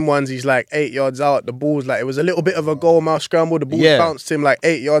ones, he's like 8 yards out. The ball's like, it was a little bit of a goal mouth scramble. The ball bounced him like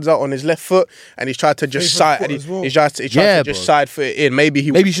 8 yards out on his left foot, and he's tried to just side. He tried to just side foot it in. Maybe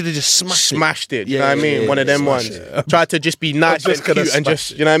he should have just smashed it. You know what I mean? One of them ones. Tried to just be nice and cute and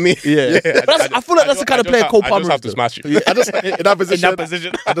just, you know what I mean? Yeah. I feel like that's the kind of player Cole Palmer. I just have to smash it. In that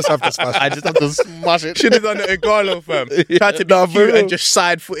position, I just have to smash it. I just have to smash it. Should have done it at Garlo, fam. Tried to be cute and just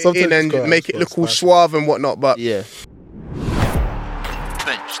side foot it in and make it look all suave and whatnot. But yeah.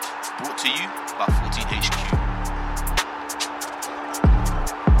 Benched, brought to you by 14HQ.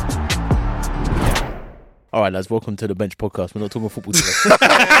 All right, lads, welcome to the Bench Podcast. We're not talking football today.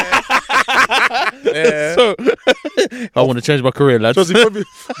 So, I want to change my career, lads.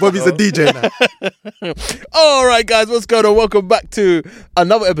 Bobby's a DJ now. All right, guys, what's going on? Welcome back to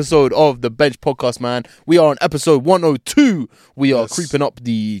another episode of the Bench Podcast, man. We are on episode 102. We are creeping up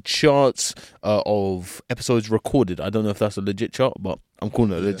the charts of episodes recorded. I don't know if that's a legit chart, but I'm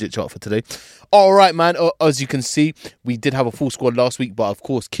calling it a legit chart for today. All right, man. As you can see, we did have a full squad last week, but of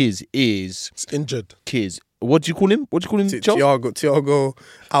course, Kiz is injured. Kiz. What do you call him? Charles? Thiago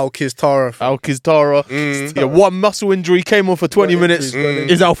Alcantara. Alcantara. Yeah, one muscle injury, came on for 20 minutes,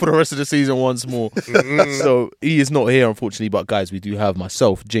 is out for the rest of the season once more. So he is not here, unfortunately. But guys, we do have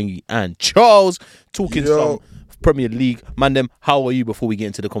myself, Jengy, and Charles talking some Premier League. Man, how are you before we get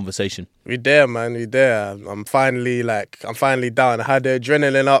into the conversation? We there, man. We there. I'm finally down. I had the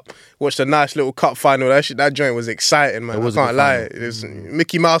adrenaline up. Watched a nice little cup final. That joint was exciting, man. I can't lie. It was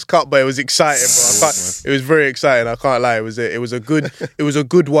Mickey Mouse Cup, but it was exciting, bro. It was very exciting. I can't lie. It was a good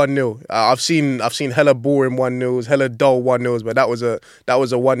 1-0. I've seen hella boring 1-0s, hella dull 1-0s, but that was a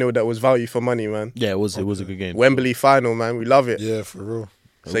 1-0 that was value for money, man. Yeah, it was a good game. Wembley final, man. We love it. Yeah, for real.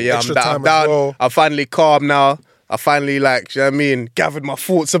 So yeah, I'm down. Well. I'm finally calm now. I finally, you know what I mean, gathered my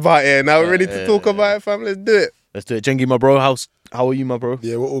thoughts about it. Now we're ready to talk about it, fam. Let's do it. Let's do it. Jengy, my bro, how are you, my bro?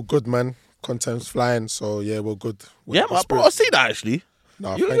 Yeah, we're all good, man. Content's flying, so yeah, we're good. Yeah, my bro, I see that actually.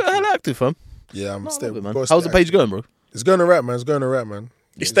 Nah, you're hella active, fam. Yeah, I'm staying, man. How's the page going, bro? It's going alright, man.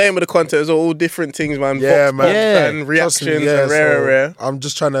 You're staying with the content. It's all different things, man. Yeah, man. And reactions and rare. I'm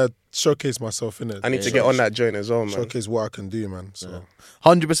just trying to showcase myself in it. I need to get on that joint as well, man. Showcase what I can do, man. So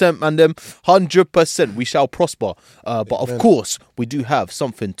 100%, man. 100%. We shall prosper. But of course, we do have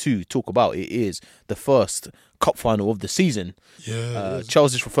something to talk about. It is the first cup final of the season. Yeah.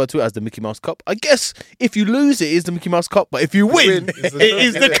 Charles just referred to it as the Mickey Mouse Cup. I guess if you lose, it is the Mickey Mouse Cup. But if you win, it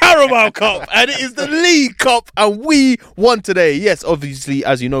is the Carabao Cup. And it is the League Cup. And we won today. Yes, obviously,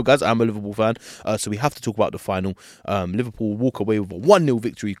 as you know, guys, I'm a Liverpool fan. So we have to talk about the final. Liverpool walk away with a 1-0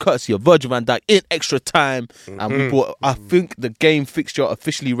 victory, courtesy of Virgil van Dijk in extra time. And we brought, I think the game fixture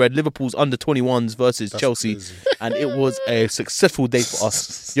officially read Liverpool's under-21s versus Chelsea. Crazy. And it was a successful day for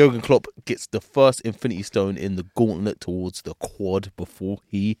us. Jurgen Klopp gets the first Infinity Stone in the gauntlet towards the quad before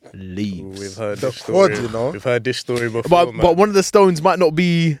he leaves. We've heard the this story. Quad, you know? We've heard this story before, but one of the stones might not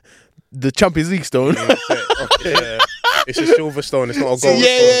be the Champions League stone. Yeah. It's a silver stone. It's not a gold stone.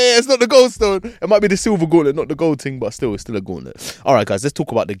 Yeah, it's not the gold stone. It might be the silver gauntlet, not the gold thing, but it's still a gauntlet. All right, guys, let's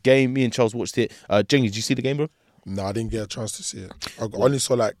talk about the game. Me and Charles watched it. Jenny, did you see the game, bro? No, I didn't get a chance to see it. I only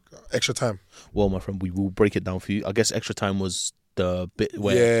saw like extra time. Well, my friend, we will break it down for you. I guess extra time was the bit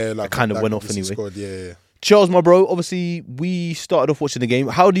where it kind of went off anyway. Scored, yeah. Charles, my bro, obviously we started off watching the game.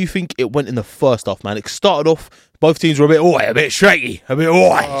 How do you think it went in the first half, man? It started off, both teams were a bit shaky.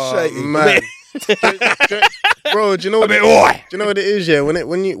 Shaky, man. Bro, do you know what it is? Yeah,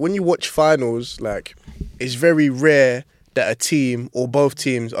 when you watch finals, like, it's very rare that a team or both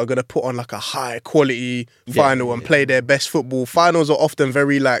teams are gonna put on like a high quality final and play their best football. Finals are often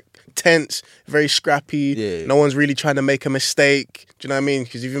very like tense, very scrappy. Yeah. No one's really trying to make a mistake. Do you know what I mean?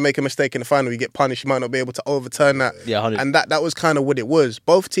 Because if you make a mistake in the final, you get punished. You might not be able to overturn that. Yeah, 100%. And that was kind of what it was.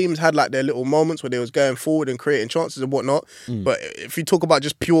 Both teams had like their little moments where they was going forward and creating chances and whatnot. But if you talk about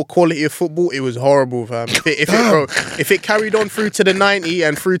just pure quality of football, it was horrible, fam. If it carried on through to the 90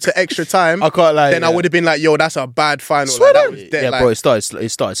 and through to extra time, I can't lie. then I would have been like, yo, that's a bad final. Like, that was dead, bro, it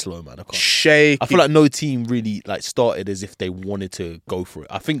started slow, man. I can't. Shaky. I feel like no team really like started as if they wanted to go for it.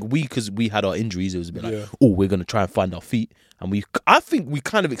 I think because we had our injuries, it was a bit like, we're going to try and find our feet. And I think we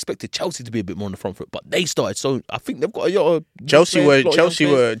kind of expected Chelsea to be a bit more on the front foot, but they started so. I think they've got a Chelsea were they were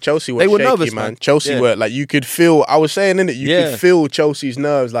shaky, nervous, man. Chelsea were like, you could feel. I was saying, innit, you could feel Chelsea's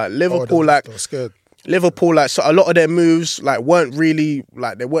nerves. Like Liverpool, they were scared. Liverpool, like, so a lot of their moves like weren't really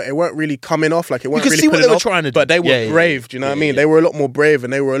like it weren't really coming off. Like it weren't you could really see what they were off, trying to do, but they were brave. Do you know what I mean? They were a lot more brave,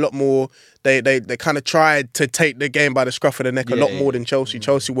 and they were a lot more. They kind of tried to take the game by the scruff of the neck a lot more than Chelsea.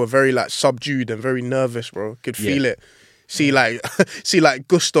 Chelsea were very like subdued and very nervous, bro. Could feel it. see like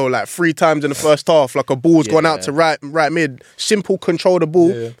Gusto like 3 times in the first half, like a ball's gone out to right mid, simple control the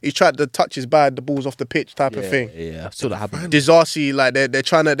ball. Yeah. He tried to touch his bad, the ball's off the pitch type of thing. Yeah, I saw that happen. Disasi, like they're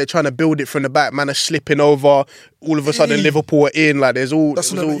trying to build it from the back. Man are slipping over. All of a sudden, Liverpool are in. Like there's all.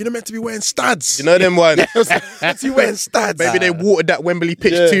 You're not meant to be wearing studs. You know them ones. You wearing studs. Maybe they watered that Wembley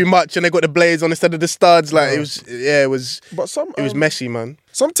pitch too much, and they got the blades on instead of the studs. Like it was. But it was messy, man.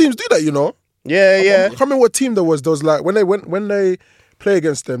 Some teams do that, you know. Yeah. I can't remember what team there was. There was like when they play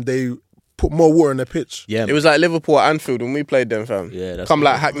against them, they put more water on their pitch. Yeah, it was like Liverpool at Anfield when we played them, fam. Yeah, that's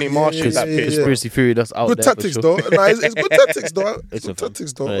like Hackney Marsh that pitch. Conspiracy theory that's out good there. Tactics, though. No, it's good tactics though. It's good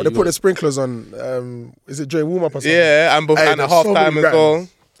tactics though. Yeah, they put the sprinklers on. Is it during warm up or something? Yeah, and at half time as well.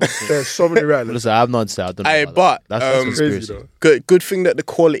 There's so many rattlers. Listen, I have not said. I don't know. Hey, about but that's conspiracy. Good thing that the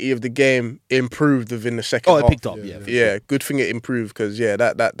quality of the game improved within the second half. It picked up. Yeah, good thing it improved because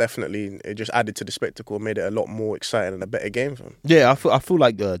that definitely it just added to the spectacle, made it a lot more exciting and a better game for them. Yeah, I feel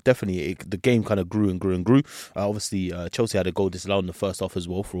like definitely the game kind of grew and grew and grew. Obviously, Chelsea had a goal disallowed in the first half as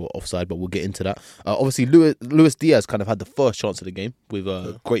well for offside, but we'll get into that. Obviously, Luis Diaz kind of had the first chance of the game with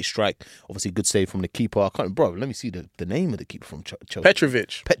a great strike. Obviously, good save from the keeper. I can't, bro. Let me see the name of the keeper from Chelsea.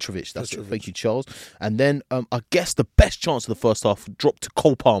 Petrovic. That's it. Thank you, Charles. And then I guess the best chance of the first half dropped to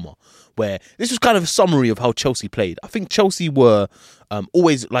Cole Palmer, where this was kind of a summary of how Chelsea played. I think Chelsea were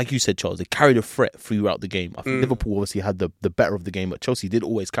always, like you said, Charles, they carried a threat throughout the game. I think Liverpool obviously had the better of the game, but Chelsea did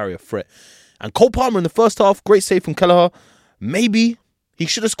always carry a threat. And Cole Palmer in the first half, great save from Kelleher. Maybe he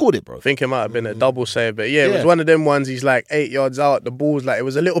should have scored it, bro. I think it might have been a double save, but it was one of them ones. He's like 8 yards out. The ball's like, it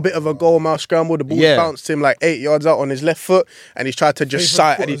was a little bit of a goal mouth scramble. The ball bounced him like 8 yards out on his left foot, and he's tried to just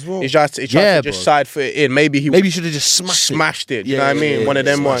side foot it in. Maybe he should have just smashed it. You know what I mean? One of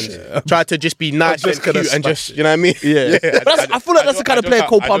them ones. Tried to just be nice and cute and just, you know what I mean? Yeah. I feel like that's the kind of player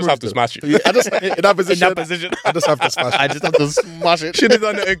Cole Palmer is. I just have to smash it. In that position, I just have to smash it. I just have to smash it. Should have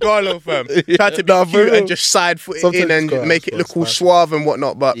done it Igalo, fam. Tried to be cute and just side foot it in and make it look all suave and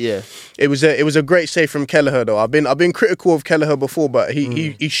whatnot, but it was a great save from Kelleher though. I've been critical of Kelleher before, but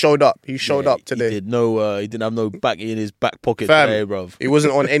he showed up. He showed up today. He didn't have no back in his back pocket fam, today, bro. He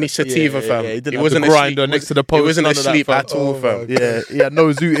wasn't on any sativa, fam. He didn't have the grinder next to the post. He wasn't asleep at all, fam. Yeah, he had no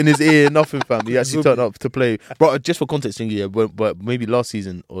zoot in his ear, nothing, fam. He actually turned up to play. Bro, just for context, but maybe last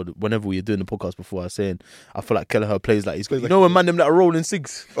season or whenever we were doing the podcast before, I was saying I feel like Kelleher plays like he's got, when man them that are rolling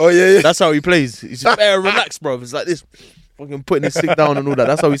cigs. Oh yeah. That's how he plays. He's just very relaxed, bro. It's like this. Fucking putting his stick down and all that.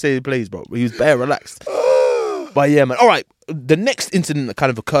 That's how we say he plays, bro. He was bare relaxed. But yeah, man. All right. The next incident that kind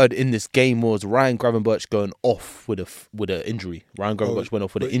of occurred in this game was Ryan Gravenberch going off with a injury. Ryan Gravenberch went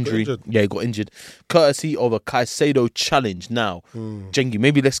off with an injury. Yeah, he got injured. Courtesy of a Caicedo challenge. Now, Jengi,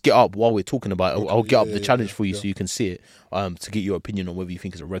 maybe let's get up while we're talking about it. I'll get up the challenge for you so you can see it to get your opinion on whether you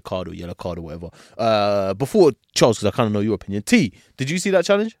think it's a red card or yellow card or whatever. Before, Charles, because I kind of know your opinion. T, did you see that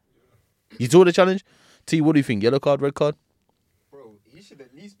challenge? You saw the challenge? T, what do you think? Yellow card, red card? He should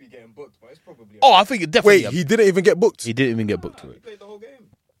at least be getting booked, but it's probably. I think it definitely. Wait, he didn't even get booked. He didn't even get booked. He played the whole game.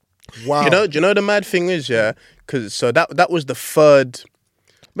 Wow. Do you know the mad thing is, because that was the third.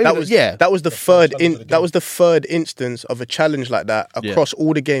 That was the third instance of a challenge like that across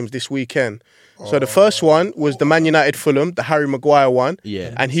all the games this weekend. So the first one was the Man United Fulham, the Harry Maguire one,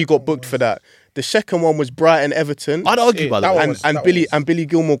 and he got booked for that. The second one was Brighton Everton. I'd argue by that one. And Billy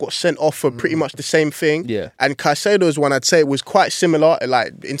Gilmore got sent off for pretty much the same thing. Yeah. And Caicedo's one, I'd say, was quite similar.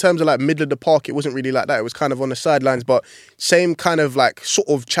 Like in terms of like middle of the park, it wasn't really like that. It was kind of on the sidelines, but same kind of like sort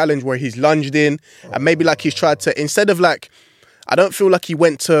of challenge where he's lunged in and maybe like he's tried to, instead of like, I don't feel like he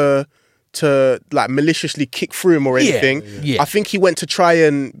went to like maliciously kick through him or anything. I think he went to try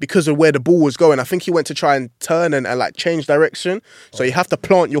and, because of where the ball was going, I think he went to try and turn and like change direction. So you have to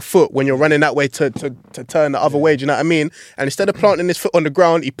plant your foot when you're running that way to turn the other way, do you know what I mean? And instead of planting his foot on the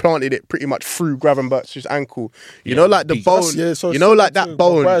ground, he planted it pretty much through Gravenberch's ankle. You know, like the bone, that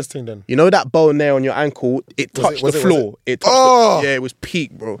bone, you know that bone there on your ankle, it touched the floor. It touched it was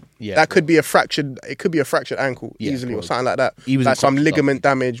peak, bro. Yeah, that could be a fractured, it could be a fractured ankle easily or something like that. Like some ligament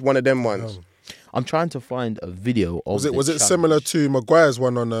damage, one of them ones. I'm trying to find a video of was it similar to Maguire's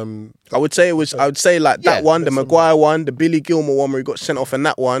one on I would say like that one, the Maguire one, the Billy Gilmore one where he got sent off, and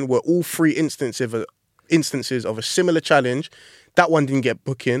that one were all three instances of a similar challenge. That one didn't get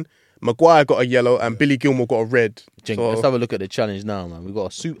booking. Maguire got a yellow and Billy Gilmore got a red. Let's have a look at the challenge now, man. We got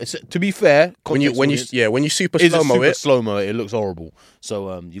a super. To be fair, when you super slow mo it looks horrible.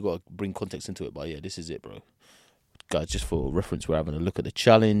 So you got to bring context into it. But yeah, this is it, bro. Guys, just for reference, we're having a look at the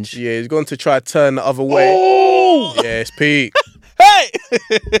challenge. Yeah, he's going to try to turn the other way. Oh! Yeah, it's peak. Hey!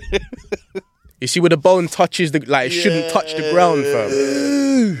 You see where the bone touches it shouldn't touch the ground,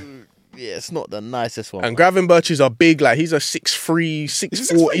 fam. Yeah, it's not the nicest one. And Gravenberch is a big, like, he's a 6'3",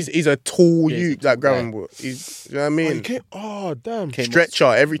 6'4". He's a tall youth, like Gravenberch. You know what I mean? Damn. Stretcher,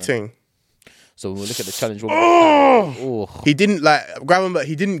 everything. So we'll look at the challenge. He didn't like Gravenberch.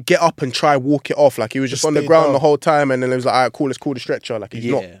 He didn't get up and try walk it off. Like he was just on the stayed ground down. the whole time, and then it was like, all right, cool, let's call the stretcher. Like he's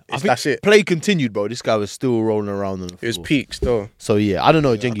not. That's it. Play continued, bro. This guy was still rolling around on the floor. It was peak still. So yeah, I don't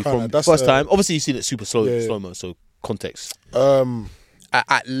know, Jengi, from that's first time. Obviously, you've seen it super slow, Yeah. slow-mo, so context.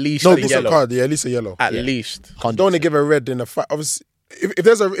 At least No, a it's a yellow. card. Yeah, at least a yellow. At least. Don't want to give a red in a fight. Obviously,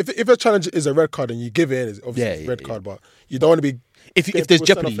 if a challenge is a red card and you give it in, it's obviously a red card. But you don't want to be. If getting there's people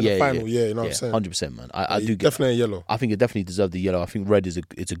sent jeopardy, off in the final. You know what I'm saying? 100%, man. I do get definitely a yellow. I think it definitely deserved the yellow. I think red is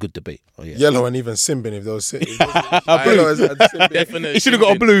it's a good debate. Oh, yeah. Yellow and even Simbin if there was yellow as Simbin. Definite. He should have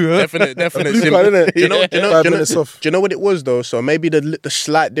got a blue, huh? Definite. Blue card, innit? Do you know? 5 minutes off. Do you know what it was though? So maybe the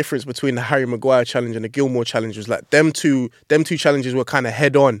slight difference between the Harry Maguire challenge and the Gilmore challenge was like them two challenges were kind of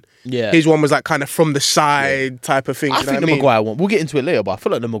head on. Yeah. His one was like kind of from the side type of thing. I you know think what the I mean? Maguire one. We'll get into it later, but I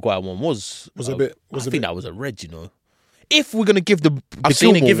feel like the Maguire one was a bit. I think that was a red. You know, if we're gonna give the I've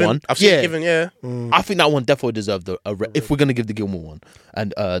seen it Gilmore given. one, I've seen it given. Yeah. I think that one definitely deserved a red. If we're gonna give the Gilmore one,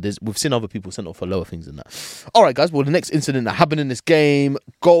 and we've seen other people sent off for lower things than that. All right, guys. Well, the next incident that happened in this game,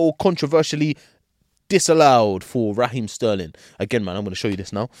 goal controversially disallowed for Raheem Sterling. Again, man, I'm going to show you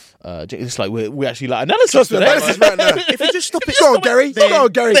this now. It's like we actually like analysis. Trust me, analysis right now. If you just stop it, Go on, Gary. Go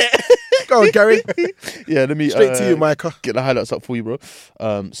on, Gary. Go on, Gary. Yeah, let me Straight to you, Micah. get the highlights up for you, bro.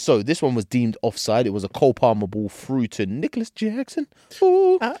 So this one was deemed offside. It was a Cole Palmer ball through to Nicholas Jackson.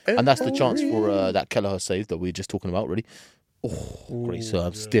 Ooh. And that's the chance for that Kelleher save that we were just talking about, really. Oh, great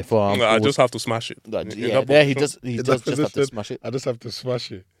serve, stiff arm. I just have to smash it. Yeah, there he does just have to smash it. I just have to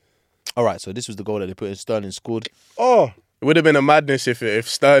smash it. All right, so this was the goal that they put in. Sterling scored. Oh, It would have been a madness if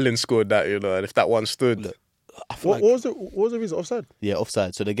Sterling scored that, you know, and if that one stood. Look, I feel what was the reason? Offside? yeah,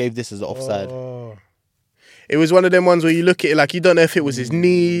 offside. So they gave this as the offside. Oh. It was one of them ones where you look at it like you don't know if it was his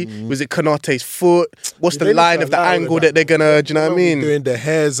knee, was it Konate's foot, what's the They line need of to the allow angle it, that they're gonna, do you know what I mean? Doing the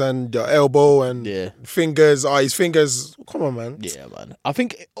hairs and your elbow and fingers. His fingers. Come on, man. Yeah, man. I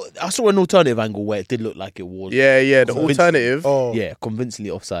think I saw an alternative angle where it did look like it was. Yeah, the alternative. Oh, Yeah, convincingly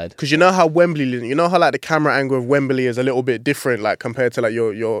offside. Because you know how Wembley, you know how like the camera angle of Wembley is a little bit different, like compared to like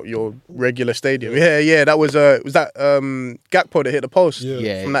your regular stadium. Yeah, that was that Gakpo that hit the post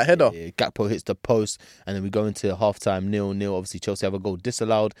from that header. Yeah, Gakpo hits the post, and then we go into halftime 0-0. Obviously, Chelsea have a goal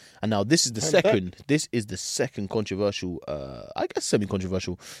disallowed, and now this is the second. This is the second controversial, I guess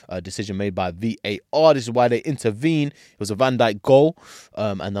semi-controversial decision made by VAR. This is why they intervene. It was a Van Dijk goal,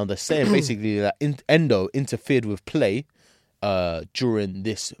 and now they're saying basically that Endo interfered with play during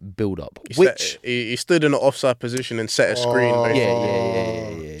this build-up, which he stood in an offside position and set a screen. Basically.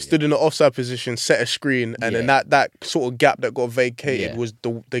 yeah. Stood in an offside position, set a screen, and then that sort of gap that got vacated was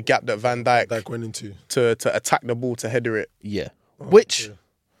the gap that Van Dijk went into to attack the ball to header it. Yeah, which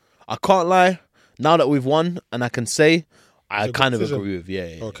I can't lie. Now that we've won, and I can say I kind of agree with.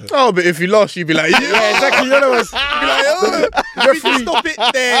 Yeah. Okay. Oh, but if you lost, you'd be like, Yeah, exactly. You know what? referee, stop it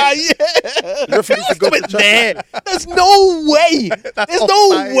there. Stop it there. There's no way. There's no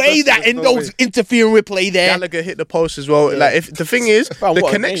offside. way that There's no Endo's way. interfering with play there. Gallagher hit the post as well. Like, if the thing is, Fam, the what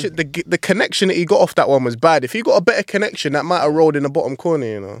a connection, the connection that he got off that one was bad. If he got a better connection, that might have rolled in the bottom corner.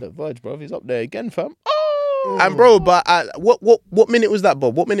 You know. The Verge, bro, he's up there again, fam. And bro, but what minute was that,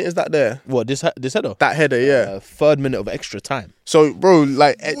 Bob? What minute is that there? What this header? That header, yeah. Third minute of extra time. So, bro,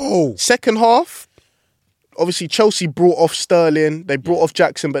 like second half, obviously Chelsea brought off Sterling, they brought off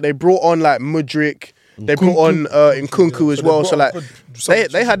Jackson, but they brought on like Mudryk, they brought on Nkunku as well. So like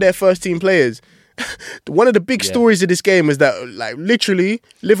they had their first team players. One of the big stories of this game was that like literally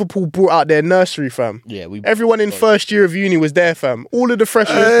Liverpool brought out their nursery, fam. Yeah, everyone in first year of uni was there, fam. All of the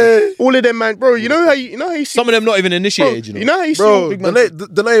freshmen, all of them, man, bro. You know how you see some of them not even initiated. bro, You know how you see Bro, big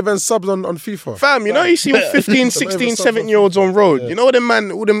they're not even subs on FIFA. Fam, you know you see all 15, 16, 17-year-olds on road. You know all them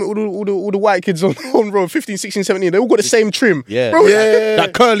man, all the white kids on road, 15, 16, 17, they all got the same trim. Yeah. Bro,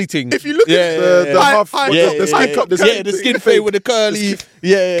 that curly thing. if you look at The half, the skin cup, the skin fade with the curly.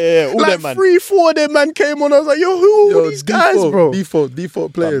 Yeah. All like them, man. 3-4 of them man came on. I was like, yo, who are all these guys, bro?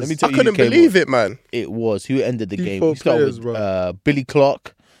 Default players. Let me tell I you couldn't who came believe on. it, man. It was who ended the game. Default We started players, with bro. Billy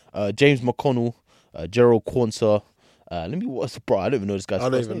Clark, James McConnell, Gerald Quansah. I don't even know this guy's I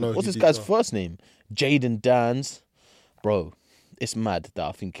don't first even name. know What's who this these guy's are. first name? Jaden Dans. Bro, it's mad that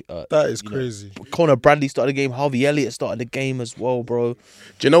I think That is crazy. Conor Bradley started the game. Harvey Elliott started the game as well, bro.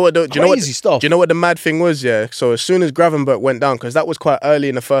 Do you know what? Crazy stuff. Do you know what the mad thing was? Yeah. So as soon as Gravenberch went down, because that was quite early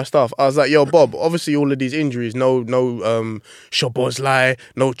in the first half, I was like, "Yo, Bob. Obviously, all of these injuries. No, Szoboszlai,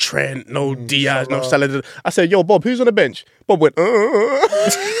 no Trent, no Diaz, no Salah." I said, "Yo, Bob, who's on the bench?" Bob went,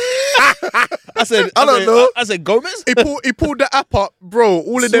 I said, I don't know. I said, Gomez? He pulled the app up, bro.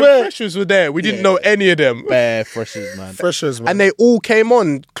 All of them Swear. freshers were there. We didn't know any of them. Bare freshers, man. Freshers, man. And they all came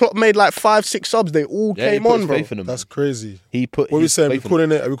on. Klopp made like 5-6 subs. They all Yeah, he came put on, his bro. faith in them, That's man. crazy. He put What are we his saying? faith in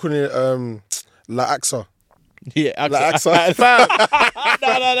them. Are we calling it La Axa? Yeah, La Axel. Axa.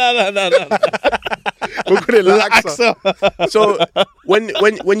 No. We're calling it La Axa. So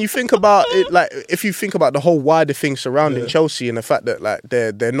when you think about it, like if you think about the whole wider thing surrounding Chelsea and the fact that like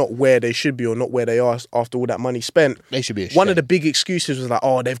they're not where they should be or not where they are after all that money spent, They should be ashamed. one of the big excuses was like,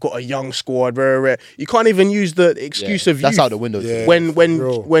 oh, they've got a young squad, rare. You can't even use the excuse of That's youth. out the window. Yeah.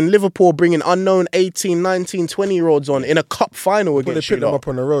 When Liverpool bringing unknown 18, 19, 20-year-olds on in a cup final But they against pick them you, up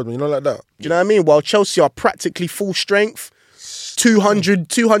on the road, man. You know, like that. do you know what I mean? While Chelsea are practically full strength,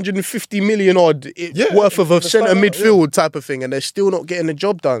 250 million odd worth of a Let's centre find out, midfield type of thing, and they're still not getting the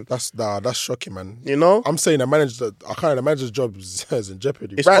job done. That's shocking, man. You know? I'm saying the manager's job is in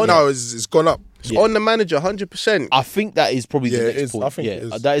jeopardy. It's Right on- now, it's gone up. It's on the manager, 100%. I think that is probably Yeah, the it next is. point. I think it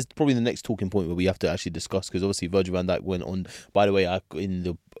is. That is probably the next talking point where we have to actually discuss, because obviously Virgil van Dijk went on. By the way, in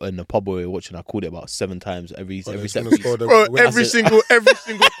the pub where we were watching, I called it about 7 times every He's set gonna piece. score the- Bro, when- every single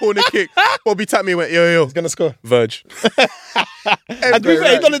corner kick, Bobby tapped me and went, yo, He's gonna score. Verge. And to be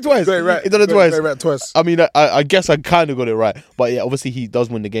fair, he done it twice. Got it right. He done it Got twice. right twice. I mean, I guess I kind of got it right. But yeah, obviously he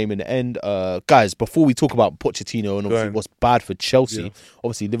does win the game in the end. Guys, before we talk about Pochettino and obviously on. what's bad for Chelsea,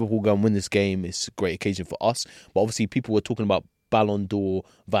 obviously Liverpool go and win this game. It's a great occasion for us. But obviously people were talking about Ballon d'Or,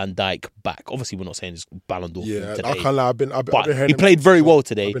 Van Dijk back. Obviously we're not saying it's Ballon d'Or Yeah, today. I can't lie. I've been but hearing he them played talks very as well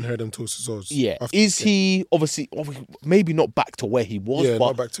today. I've been hearing them talks as well. Yeah. After Is the game. he obviously maybe not back to where he was, Yeah, but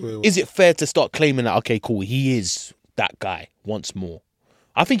not back to where he was. is it fair to start claiming that, okay, cool, he is that guy once more?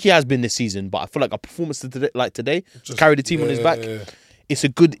 I think he has been this season, but I feel like a performance today Just- carry the team on his back. yeah. It's a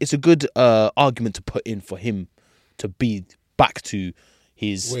good argument to put in for him to be back to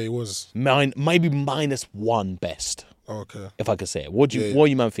his Where he was. maybe -1 best, Oh, okay. if I could say it. What are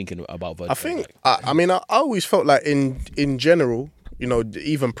you man thinking about Virgil? I think, I mean, I always felt like in general, you know,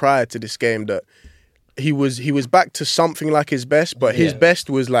 even prior to this game, that he was back to something like his best, but his best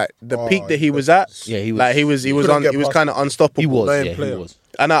was like the peak that he was at. Yeah, he was. Like he was past kind of unstoppable. he was. playing Yeah, he player. was.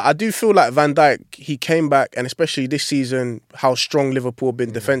 And I do feel like Van Dijk, he came back, and especially this season, how strong Liverpool have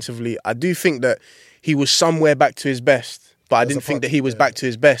been defensively. I do think that he was somewhere back to his best, but I didn't think that he was back to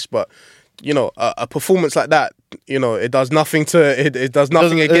his best. But you know, a performance like that, you know, it does nothing it does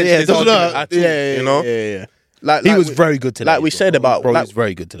nothing against his argument at all. You know, yeah. like He was we- very good today. Like we said about, bro, like, he was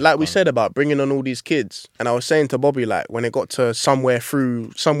very good today. like we said about bringing on all these kids, and I was saying to Bobby, like when it got to somewhere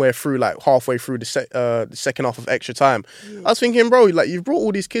through, like halfway through the second half of extra time, I was thinking, bro, like you've brought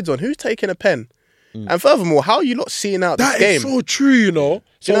all these kids on, who's taking a pen? And furthermore, how are you not seeing out That this game? is so true, you know.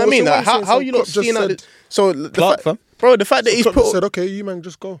 Do you know what I mean? so Like, what I'm how are saying, you so not Klopp just seeing out? said- So the Clark, fact, fam. bro, the fact that he's Klopp put said, okay, you man,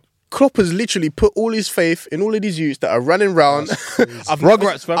 just go. Klopp has literally put all his faith in all of these youths that are running round.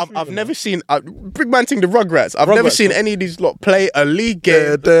 Rugrats, fam. I've never seen big man thing the Rugrats. I've never Rugrats, seen any of these lot play a league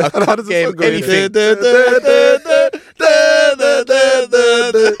game, Yeah, a cup how does the game, song go? anything.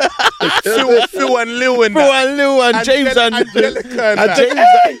 Phil and Lil and Bro, and Lil and James and Angelica and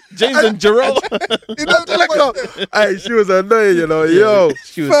that. James and Jarrell. Hey, she was annoying, you know. Yo,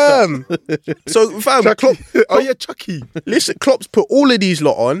 She was Fam. So fam, Klopp, oh yeah, Chucky. listen, Klopp's put all of these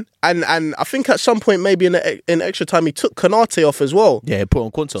lot on, and I think at some point maybe in extra time he took Konate off as well. Yeah, put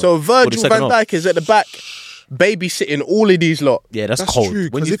on Quinton. So Virgil van Dijk. Dijk is at the back, babysitting all of these lot. Yeah, that's That's cold. true,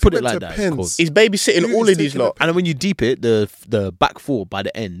 When 'cause you if put he it went like to that, Pens- it's cold. He's babysitting Who's all of these taking lot. And then when you deep it, the back four by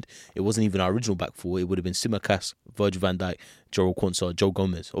the end, it wasn't even our original back four. It would have been Simicast, Virgil van Dijk, Joel Quinton, Joe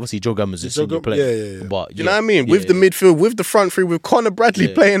Gomez. Obviously, Joe Gomez is a senior player. yeah. But Do you know what I mean? With the midfield, with the front three, with Conor Bradley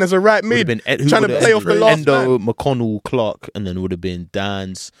playing as a right would have mid, been trying to play off the last Endo, man. McConnell, Clark, and then it would have been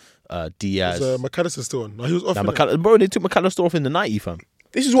Dan's, Diaz. McAllister still on. No, he was off. Now, innit? bro, they took McAllister off in the 90, fam.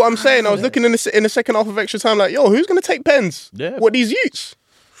 This is what I'm saying. I was looking in the second half of extra time, like, yo, who's gonna take pens? Yeah. What these youths?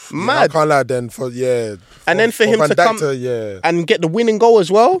 I Mad. can't lie. Then And then for him Van to Dijk come and get the winning goal as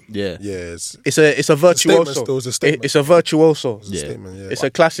well. Yeah. yes, It's a statement virtuoso. still, it's a statement. It's a virtuoso. Yeah. statement. Yeah, It's a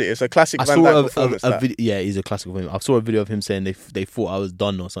classic. It's a classic I Van saw Dijk performance. a that. video. Yeah, he's a classic of him. I saw a video of him saying they thought I was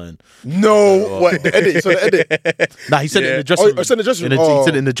done or something. no, what the edit? So the edit. Nah, he said it in the dressing Oh, room. it's in the dressing room? He said Oh.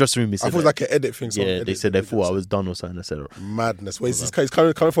 it in the dressing room. He I said thought it was that. like an edit thing. Yeah, they said they thought I was done or something. I said, madness. Wait, he's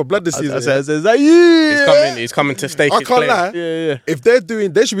coming for blood this season. I said, is that you? He's coming to stake I his can't claim. lie. Yeah. If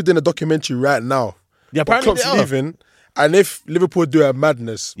they should be doing a documentary right now. Yeah, But apparently Klopp's they are. leaving, and if Liverpool do a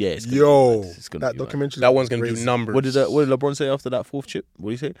madness, Yeah, it's gonna be yo, mad. It's gonna that be mad. documentary. That one's gonna crazy. do numbers. What did LeBron say after that fourth chip? What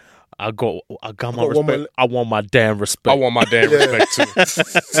did he say? I got my one respect. more- I want my damn respect. I want my damn respect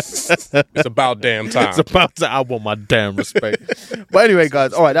too. It's about damn time. It's about that. I want my damn respect. But anyway,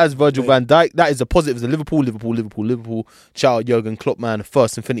 guys, all right, that's Virgil van Dijk. That is the positives of Liverpool. Shout out Jurgen Klopp, man.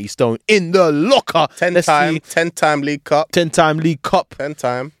 First Infinity Stone in the locker. 10-time League Cup. 10-time League Cup.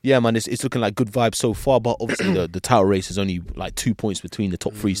 10-time. Yeah, man, it's looking like good vibes so far. But obviously, the title race is only like 2 points between the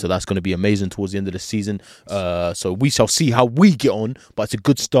top three. So that's going to be amazing towards the end of the season. So we shall see how we get on. But it's a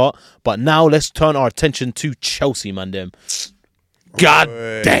good start. But now let's turn our attention to Chelsea, man. Them. God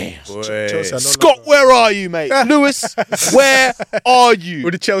damn. Chelsea, Scott, where are you, mate? Lewis, where are you?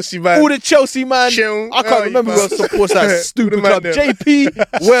 With the Chelsea man. All the Chelsea man. Chill. I can't remember who supports that stupid man club. there.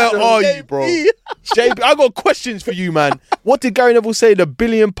 JP, where are you, bro? JP, I got questions for you, man. What did Gary Neville say? The £1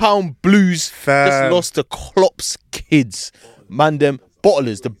 billion Blues just lost to Klopp's kids. Man, them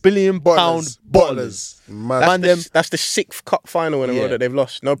bottlers. The £1 billion bottlers. Man, That's the 6th cup final in a row that they've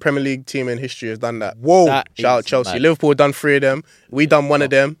lost. No Premier League team in history has done that. Whoa. Shout out Chelsea. mad. Liverpool done 3 of them. We done 1 of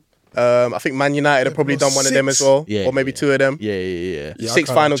them. I think Man United have probably done 1 of them as well. Yeah, or maybe 2 of them. Yeah. Yeah, 6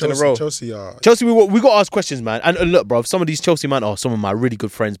 finals in a row. Chelsea, We got to ask questions, man. And look, bro, some of these Chelsea man are some of my really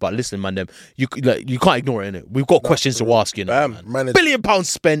good friends. But listen, man, them you can't ignore it, innit? We've got questions to ask, you know. Man, £1 billion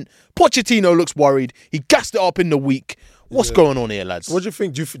spent. Pochettino looks worried. He gassed it up in the week. What's going on here, lads? what do you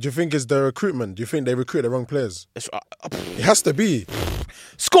think? Do you think it's the recruitment? Do you think they recruit the wrong players? It has to be.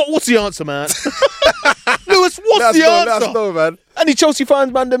 Scott, what's the answer, man? Lewis, what's the answer? Let us know, man. Any Chelsea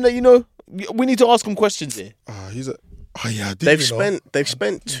fans, man, them that you know, we need to ask them questions here. They've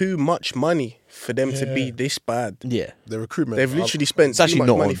spent too much money for them to be this bad. Yeah. The recruitment. They've literally spent too actually much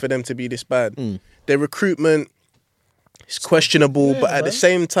not money on. for them to be this bad. Their recruitment is questionable, but at the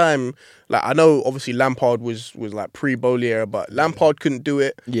same time, like I know obviously Lampard was like pre-Bowley era, but Lampard couldn't do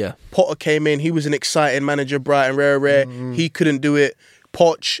it. Yeah. Potter came in, he was an exciting manager, Brighton, rare. He couldn't do it.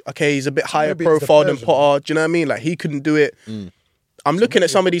 Poch, okay, he's a bit higher Maybe it's the profile than players, Potter. Do you know what I mean? Like he couldn't do it. I'm looking at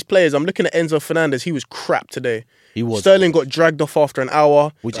some of these players. I'm looking at Enzo Fernandez. He was crap today. He was. Sterling got dragged off after an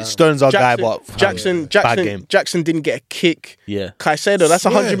hour. Which is Sterling's our guy, but Jackson bad game. Jackson didn't get a kick. Yeah. Caicedo, that's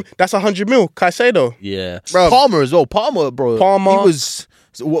 100. That's 100 mil. Caicedo. Yeah. Bro. Palmer as well. Palmer, bro. Palmer. He was.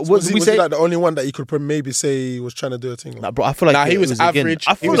 What was did he we say? like the only one that you could maybe say he was trying to do a thing? Nah, bro, I feel like He was again- average.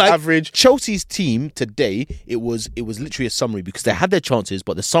 I He feel was like average. Chelsea's team today, it was literally a summary because they had their chances,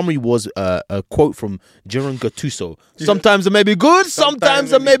 but the summary was a quote from Jérôme Gattuso. Sometimes it may be good,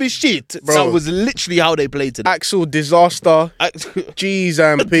 sometimes it may be shit. Bro. That was literally how they played today. Axel disaster. G's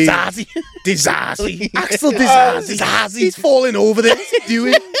and P. Zazie. Disazi. Axel Disazi. He's falling over there. What's he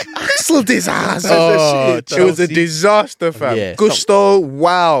doing? Axel Disazi. Oh, It was a Chelsea. disaster, fam. Yeah. Gusto,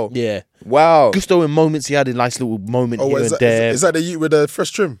 wow. Yeah. Wow. Gusto in moments, he had a nice little moment here and is there. that the youth with the fresh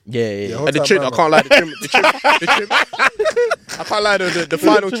trim? Yeah. whole And the time trim, I round, can't lie, the trim. I can't lie, the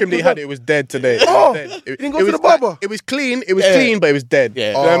final trim they had, it was dead today. It didn't go to the barber? It was clean, clean, but it was dead. Yeah.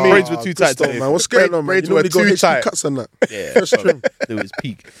 You know what I mean? Braids were too tight Gusto, today. man. What's going on, man? Braids You were normally go too HD tight. cuts and that. Yeah, Fresh trim. it was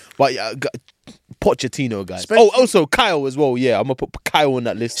peak. But yeah, Pochettino, guys. Also Kyle as well. Yeah, I'm gonna put Kyle on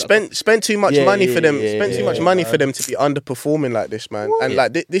that list. Spent too much money for them. Spent too much money for man. them to be underperforming like this, man. And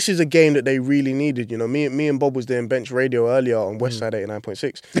like this is a game that they really needed. You know, me and Bob was doing bench radio earlier on Westside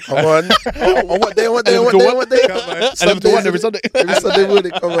 89.6. Come on. On what day? On what day? On what day? On what day? Sunday, every Sunday. Every Sunday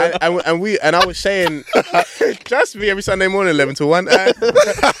morning. Come on. and I was saying, trust me, every Sunday morning 11 to 1.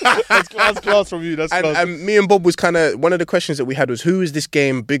 That's class from you. That's class. And me and Bob was kind of one of the questions that we had was who is this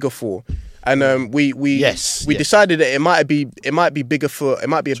game bigger for? And we decided that it might be bigger for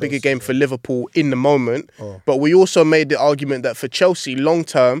a bigger game for Liverpool in the moment, but we also made the argument that for Chelsea long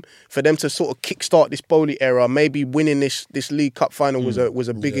term, for them to sort of kickstart this Bowley era, maybe winning this League Cup final was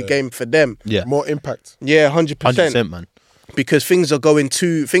a bigger game for them. Yeah, More impact. Yeah, 100%, man. because things are going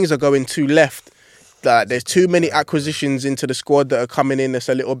too left. Like, there's too many acquisitions into the squad that are coming in that's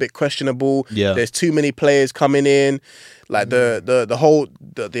a little bit questionable. Yeah. There's too many players coming in. Like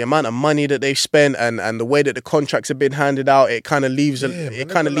the amount of money that they've spent and the way that the contracts have been handed out, it kind of leaves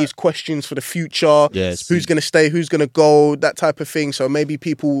leaves questions for the future. Yes. Who's going to stay? Who's going to go? That type of thing. So maybe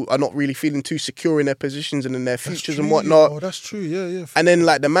people are not really feeling too secure in their positions and in their futures and whatnot. Oh, that's true. Yeah. And then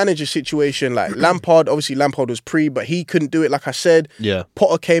like the manager situation, like Lampard was pre, but he couldn't do it. Like I said, Yeah.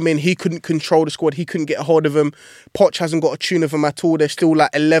 Potter came in, he couldn't control the squad, he couldn't get a hold of them. Poch hasn't got a tune of them at all. They're still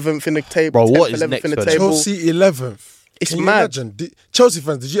like 11th in the table. Bro, what is 11th next in the for them? table. Chelsea 11th. It's Can you mad. imagine? Chelsea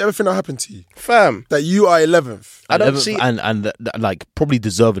fans, did you ever think that happened to you? Fam, That you are 11th? I don't see. and like probably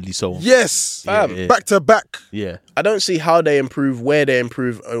deservedly so. Yes. Yeah. Back to back. Yeah. I don't see how they improve, where they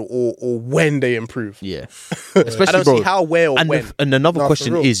improve, or when they improve. Yeah. I Especially, don't bro. see how, where, or and when. and another Nah, for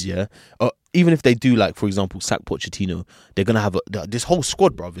question real. is, even if they do, like, for example, sack Pochettino, they're gonna have this whole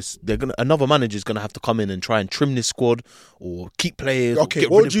squad, bro. Another manager's gonna have to come in and try and trim this squad or keep players, or get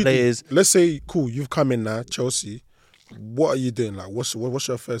rid of players. Let's say, cool, you've come in now, Chelsea. What are you doing? Like, what's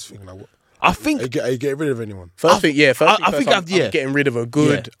your first thing? Like, what? I think are you getting rid of anyone? I'm getting rid of a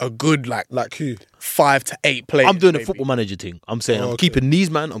good like who? 5 to 8 players. I'm doing a football manager thing. I'm saying I'm keeping these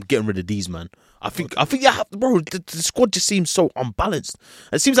man. I'm getting rid of these man. I think bro. The squad just seems so unbalanced.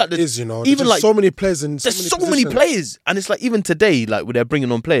 It seems like even like so many players and there's so many players, and it's like even today, like when they're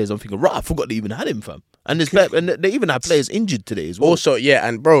bringing on players, I'm thinking, right, I forgot they even had him, fam. And and they even had players injured today as well. Also,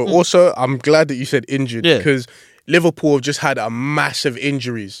 also I'm glad that you said injured because Liverpool have just had a massive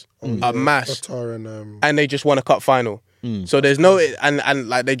injuries, and they just won a cup final. So there's no and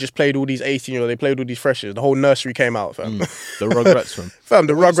like they just played all these 18-year-olds, they played all these freshers. The whole nursery came out, fam. The Rugrats, fam.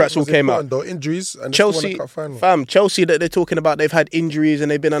 The Rugrats all came out. Though, injuries and Chelsea, Chelsea that they're talking about, they've had injuries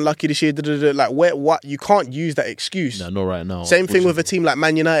and they've been unlucky this year. Like what? You can't use that excuse. No, not right now. Same thing with a team like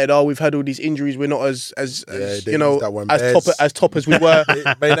Man United. We've had all these injuries. We're not as top as we were.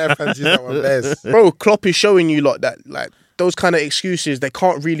 Man United fans use that one best. Bro, Klopp is showing you lot that like. Those kind of excuses, they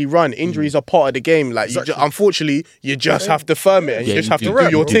can't really run. Injuries are part of the game. Like, unfortunately, you just have to firm it and you just have to do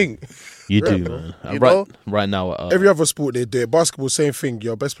your thing. You do, man. Right now, every other sport they do it. Basketball, same thing.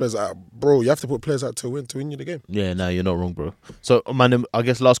 Your best players out, bro. You have to put players out to win you the game. Yeah, no, you're not wrong, bro. So, man, I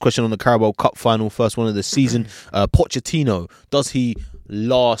guess last question on the Carabao Cup final, first one of the season. Pochettino, does he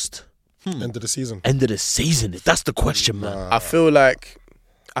last? End of the season. That's the question, man. I feel like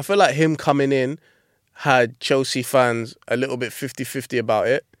him coming in had Chelsea fans a little bit 50-50 about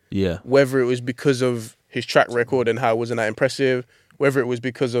it. Yeah. Whether it was because of his track record and how it wasn't that impressive, whether it was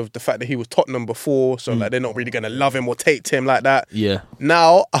because of the fact that he was Tottenham before, so like they're not really going to love him or take to him like that. Yeah.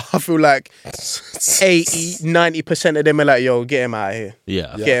 Now, I feel like 80-90% of them are like, yo, get him out of here.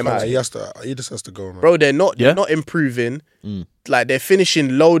 Yeah. Get him out of here. He just has to go, man. Bro, they're not improving. Like, they're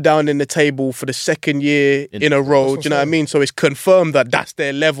finishing low down in the table for the second year in a row. Do you know what I mean? So it's confirmed that that's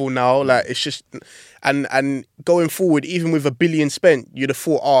their level now. Like, it's just... And going forward, even with $1 billion spent, you'd have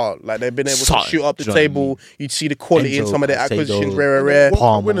thought, like they've been able to shoot up the table. You'd see the quality in some of their acquisitions, rare. World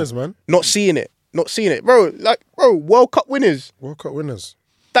Cup winners, man. Not seeing it, bro. World Cup winners.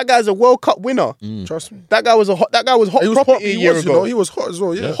 That guy's a World Cup winner. Trust me. That guy was hot property a year ago. He was hot as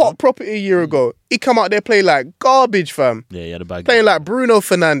well. Yeah, hot property a year ago. He come out there playing like garbage, fam. Yeah, he had a bad game. Playing like Bruno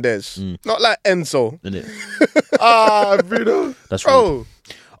Fernandes, not like Enzo. Innit? Bruno. That's right.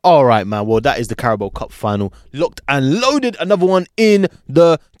 All right, man. Well, that is the Carabao Cup final. Locked and loaded. Another one in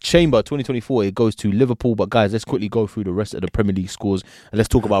the chamber. 2024, it goes to Liverpool. But, guys, let's quickly go through the rest of the Premier League scores. And let's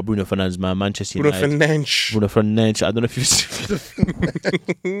talk about Bruno Fernandes, man. Manchester United. Bruno Fernandes. I don't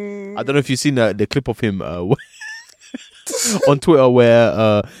know if you've seen the clip of him on Twitter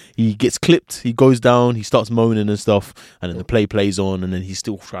where he gets clipped, he goes down, he starts moaning and stuff, and then the play plays on, and then he's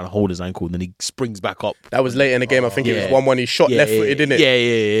still trying to hold his ankle, and then he springs back up. That was late in the game. I think it was 1-1. He shot left-footed, didn't it?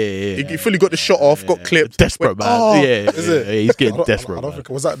 Yeah. He fully got the shot off, got clipped. Desperate, man. Is it? He's getting desperate. I don't think,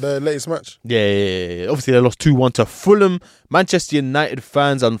 was that the latest match? Yeah. Obviously, they lost 2-1 to Fulham. Manchester United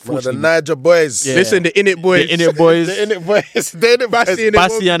fans, unfortunately. The Niger boys. Yeah. Listen, the Innit boys. The Innit boys. Bastian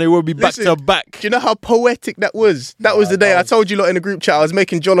will be back to back. Do you know how poetic that was? That was the day I told you lot in the group chat. I was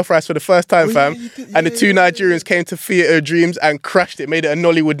making jollof rice for the first time, fam. And the two Nigerians came to Theatre of Dreams and crashed it. Made it a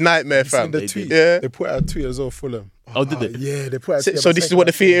Nollywood nightmare, fam. The tweet. Yeah. They put out a tweet as well, Fulham. Oh, did they? Yeah, they put out a tweet. So this is what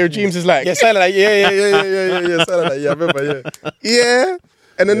the Theatre of Dreams is like? Yeah, sounded like, yeah. Sounded like, I remember, Yeah.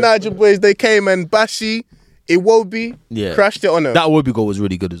 And the Niger boys, they came and Bashi, Iwobi, crashed it on them. That Iwobi goal was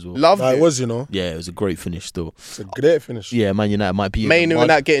really good as well. Loved it. It was, you know. Yeah, it was a great finish still. It's a great finish. Yeah, Man United might be... Mainu and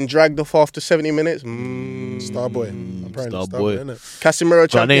that getting dragged off after 70 minutes. Starboy. Apparently Starboy. Isn't it? Casemiro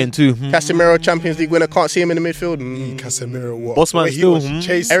Ghanaian too. Casemiro Champions League winner. Can't see him in the midfield. Casemiro what? Bossman still.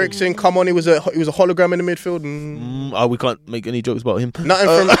 Chasing. Ericsson, come on. He was a hologram in the midfield. We can't make any jokes about him.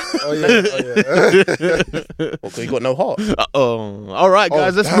 Nothing from... Oh, yeah. Okay, he got no heart. All right,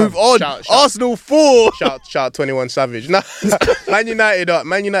 guys, let's move on. Shout. Arsenal 4. Shout 21 Savage. Nah, Man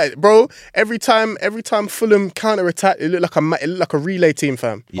United, bro. Every time Fulham counter attack, it looked like a relay team,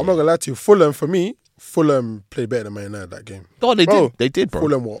 fam. I'm not gonna lie to you. Fulham played better than Man United that game. Oh, they did. They did, bro.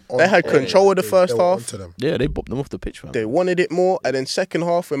 Fulham were on. They had control of the first half. Yeah, they bopped them off the pitch, fam. They wanted it more, and then second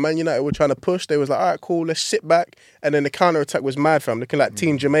half when Man United were trying to push, they was like, all right, cool, let's sit back. And then the counter attack was mad, fam. Looking like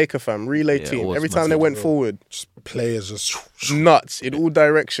Team Jamaica, fam. Relay team. Every time they went forward, players just nuts in all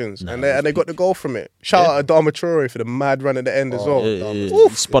directions, and they got the goal from it. Shout out to Adama Traore for the mad run at the end as well. Yeah.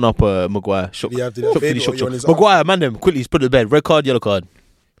 Spun up Maguire. Shock. Maguire, man, them quickly. He's put to bed. Red card, yellow card.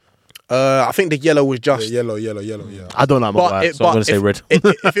 I think the yellow was just. Yellow, yeah. I don't like Maguire, so I'm going to say red.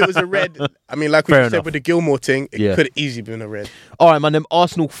 If it was a red, I mean, like we Fair said enough. with the Gilmore thing, it could have easily been a red. All right, man. Them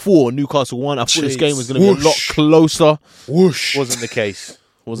Arsenal 4, Newcastle 1. I thought this game was going to be a lot Whoosh. closer. Whoosh. Wasn't the case.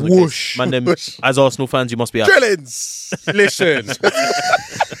 Wasn't the Whoosh. case. Man, them, Whoosh. as Arsenal fans, you must be happy. Drillings. Listen,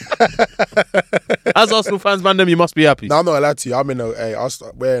 As Arsenal fans, man, them, you must be happy. No, I'm not gonna lie to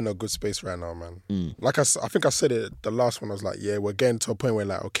you. We're in a good space right now, man. Like I think I said it the last one. I was like, yeah, we're getting to a point where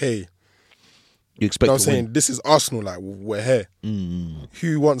like, okay, You expect I'm to saying win. this is Arsenal. Like we're here.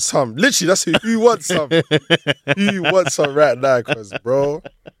 Who wants some? Literally, that's who wants some. Who wants some right now? Because bro,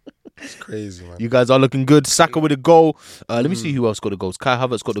 it's crazy, man. You guys are looking good. Saka with a goal. Let me see who else got the goals. Kai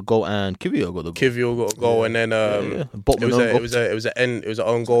Havertz got the goal and Kivio got the goal. Kivio got a goal, and then Botman it own was goal. an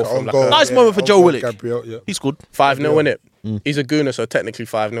own goal from like goal, a Nice moment for own Joe goal, Willock. Gabriel, yeah. He scored. 5-0, innit? He's a gooner, so technically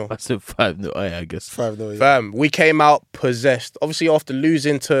 5-0. I said 5-0. I guess. 5-0. Yeah. Fam, we came out possessed. Obviously, after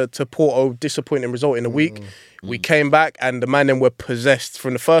losing to Porto, disappointing result in the week, we came back and the man them were possessed.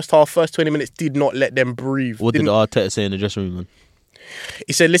 From the first half, first 20 minutes, did not let them breathe. What did Didn't- Arteta say in the dressing room, man?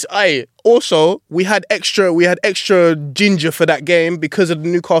 He said, listen, also, we had extra ginger for that game because of the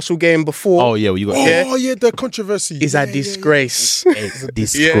Newcastle game before. Oh, yeah, well, you got Oh yeah, the controversy Is a disgrace. a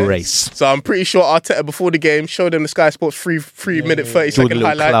disgrace. So I'm pretty sure Arteta before the game showed them the Sky Sports 3-minute 30 Showed a second little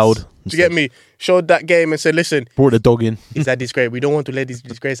highlights. cloud. Do you get me? Showed that game and said, listen, Brought the dog in. is that disgrace? We don't want to let this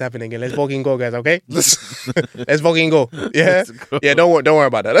disgrace happen again. Let's fucking go, guys, okay? Let's fucking go. Yeah? Yeah, don't worry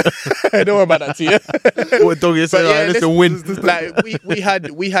about that. Don't worry about that to you. What dog is But saying? yeah, Let's win. Like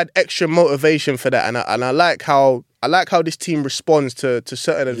we had extra motivation for that, and I like how this team responds to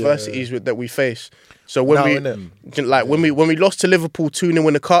certain adversities that we face. So when when we lost to Liverpool 2-0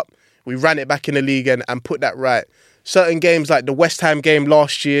 in the cup, we ran it back in the league and put that right. Certain games like the West Ham game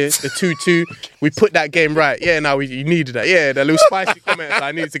last year, the 2-2, we put that game right. Yeah, now you needed that. Yeah, the little spicy comments.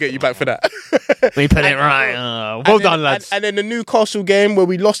 I needed to get you back for that. We put it right. Well done, lads. And then the Newcastle game where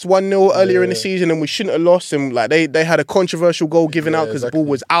we lost 1-0 earlier in the season and we shouldn't have lost. And like they had a controversial goal given out because the ball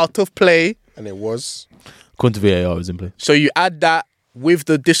was out of play. and it was. According to VAR, was in play. So you add that with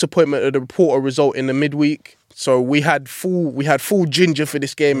the disappointment of the Porto result in the midweek. So we had full ginger for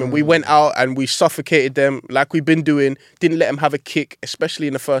this game, and we went out and we suffocated them like we've been doing. Didn't let them have a kick, especially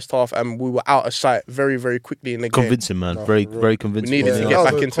in the first half, and we were out of sight very, very quickly in the game. Convincing, man. Very convincing. We needed to that get was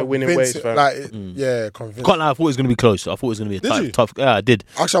back a into winning ways, fam. Yeah, convincing. Can't lie, I thought it was going to be close. I thought it was going to be a you? tough. Yeah, I did.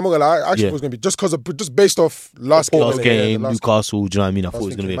 Actually, I'm not gonna lie. I actually Yeah. it was gonna be just based off last game. Last game, the last Newcastle. Do you know what I mean? I thought it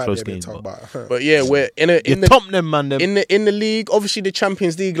was thinking going to be a might close a bit game. tough, But But yeah, we're in you the top them, man. Them. in the league. Obviously, the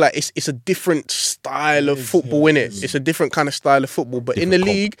Champions League, like it's a different style of football, innit? It's a different kind of style of football. But in the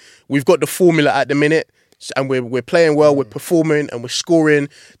league, we've got the formula at the minute. And we're playing well, we're performing, and we're scoring.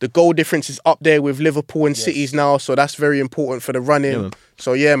 The goal difference is up there with Liverpool and City's now, so that's very important for the running. man.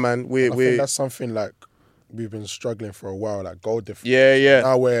 So yeah, man, I think we're that's something like we've been struggling for a while, like goal difference. yeah.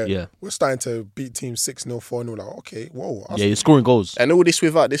 Now Yeah. we're starting to beat teams 6-0, 4-0. Like, okay, whoa. Yeah, you're scoring goals. And all this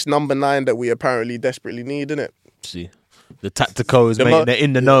without this number 9 that we apparently desperately need, innit? See, the tacticos, The mate. mo- They're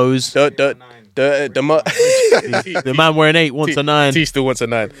in the nose. The man wearing 8 wants a 9. T still wants a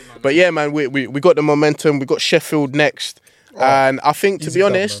 9. But yeah, man, we got the momentum. We got Sheffield next. And I think, to easy be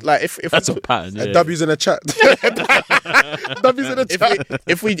dub, honest, man. like if That's a pattern. Yeah. W's in the chat. W's in the chat.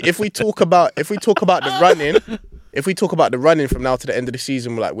 if we talk about the running, if we talk about the running from now to the end of the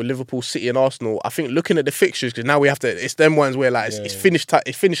season, like with Liverpool, City, and Arsenal, I think looking at the fixtures, because now we have to. It's them ones where like it's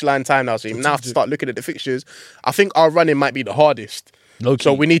finish line time now, so you now have to start looking at the fixtures. I think our running might be the hardest. Low-key.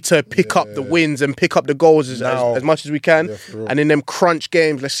 So we need to pick up the wins and pick up the goals as much as we can. Yeah, for real. And in them crunch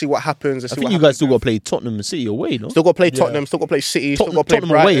games, let's see what happens. I think you guys still got to play Tottenham and City away, no? Still got to play Tottenham, still got to play City, still got to play Tottenham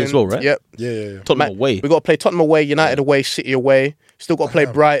Brighton. away as well, right? Yep. Yeah. Tottenham away. We got to play Tottenham away, United away, City away. Still got to play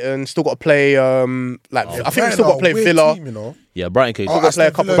Brighton. Still got to play I think we still got to play Villa, Team, you know? Yeah, Brighton case. Oh, got to play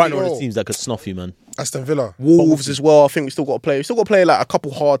a couple Villa, Brighton are yo. one of the teams that could snuff you, man. Aston Villa. Wolves as well. I think we still got to play. We still got to play like a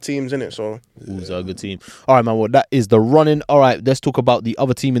couple hard teams in it. So Wolves are a good team. All right, man. Well, that is the running. All right, let's talk about the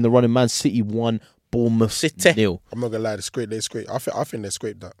other team in the running. Man City 1, Bournemouth City. 0. I'm not gonna lie, they scraped. I think they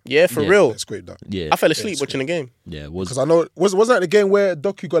scraped that. yeah, for Yeah. real. They scraped that. Yeah, I fell asleep watching the game. yeah. It was Because I know wasn't that the game where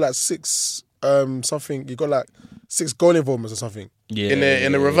Doku got like 6 something? You got like 6 goal involvements or something. yeah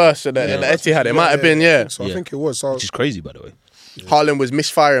In the reverse of the Etihad, it might have been So Yeah. I think it was. So which is crazy, by the way. Haaland was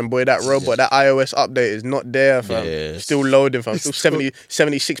misfiring, boy. That robot, that iOS update is not there, fam. Yeah. Still loading, fam. Still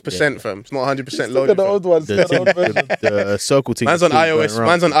 76%, fam. It's not 100% look loading. at the fam. old ones. The circle team. Man's on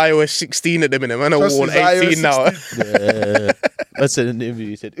iOS 16 at the minute. Man, I'm Trust on me, it's 18 now. Yeah. That's an interview.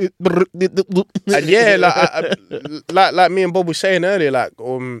 He said, And yeah, like me and Bob was saying earlier, like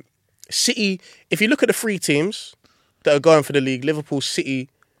City. If you look at the 3 teams that are going for the league, Liverpool, City,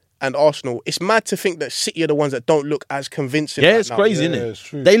 and Arsenal, it's mad to think that City are the ones that don't look as convincing. Yeah, right it's now. crazy, Yeah, isn't it's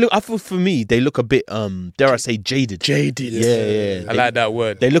true. it? They look. I feel for me, they look a bit. Dare I say, jaded. Jaded. Yeah. I like that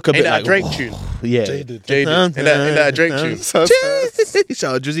word. They look a Ain't bit that like a Drake tune. Yeah, Jaded. Jaded. Ain't that a Drake tune?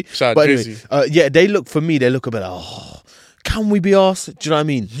 Shout out Drizzy. Shout out But anyway, Drizzy. yeah, they look for me. They look a bit like, can we be asked? Do you know what I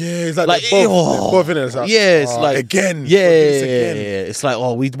mean? Yeah, it's like, Like, they're both in it. It's like, yeah, it's like again. Yeah, It's again. it's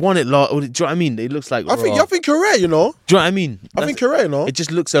like we won it. Do you know what I mean? It looks like. I think you're right. You know, Do you know what I mean? I think you're right. You know, It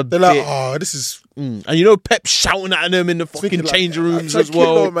just looks a they're bit. like, this is And you know, Pep shouting at them in the fucking Thinking like, changing rooms like, as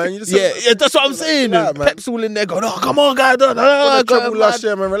well. kilo, man. You just Yeah, said- yeah, that's what I'm saying. that, man. Pep's all in there going, come on, guys. won the treble last That's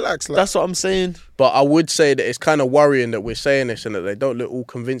year, man. Relax. Like, what I'm saying. But I would say that it's kind of worrying that we're saying this and that they don't look all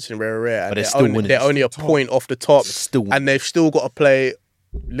convincing rare. But And they're still winning. They're only a point off the top. Still winning. And they've still got to play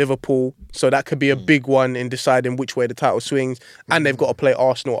Liverpool. So that could be a big one in deciding which way the title swings. And they've got to play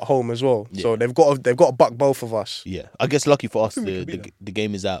Arsenal at home as well. So they've got to buck both of us. Yeah, I guess lucky for us, the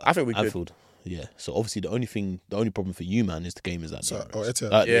game is out. I think we could. Anfield. Yeah, so obviously the only problem for you, man, is the game is at.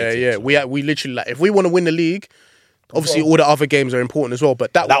 Etihad. Yeah. We literally, like, if we want to win the league, obviously all the other games are important as well.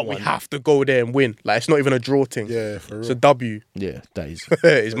 But that one, we have to go there and win. Like, it's not even a draw thing. Yeah, for real. It's a W. Yeah, that is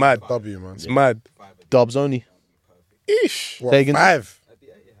It's mad. W, man. It's mad. Dubs only. Ish. What, Say again? 5?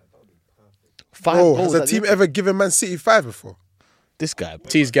 5 Bro, goals. has a at team the- ever given Man City 5 before? This guy, bro.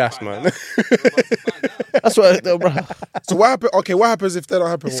 T's gas, man. That's what, bro. So what happens? Okay, what happens if they don't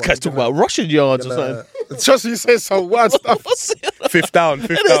happen? This guy's talking about Russian yards or something. Just you say some wild stuff. Fifth down.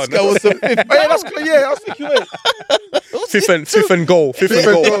 This guy was a fifth. Oh, yeah, that's cool. Yeah, I was thinking, wait. Fifth and goal.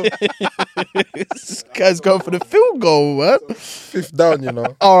 This guy's going for the field goal, man. Fifth down, you know.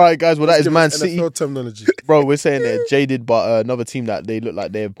 All right, guys. Well, that is Give Man us City. NFL terminology. Bro, we're saying they're jaded, but another team that they look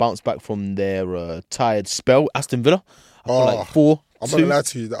like they've bounced back from their tired spell, Aston Villa. I feel like 4-2. I'm not gonna lie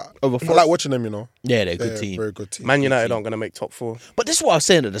to you. That Over I four. like watching them, you know. Yeah, they're a They're good team. Very good team. Man United aren't going to make top 4. But this is what I was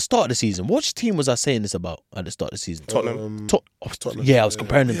saying at the start of the season. Which team was I saying this about at the start of the season? Tottenham. Tottenham. Yeah, I was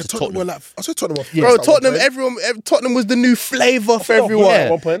comparing them Yeah, to Tottenham. Tottenham. Were like, I saw Tottenham. Were Yeah. Bro, first at one Tottenham, point. Tottenham was the new flavour for everyone. yeah.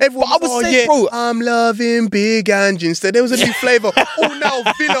 At one point. Everyone But I was was saying, bro- I'm loving big engines. So there was a new flavour. Oh,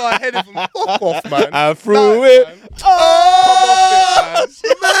 now Villa ahead of them. Fuck off, man. I threw it. Man. Oh,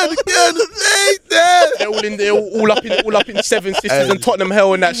 Man, again, there. They're all up in Seven Sisters and Tottenham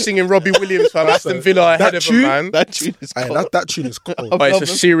Hell and that singing Robbie Williams, fam. Aston Villa ahead of them, man. That tune is Aye, cold. that tune is cold. But it's a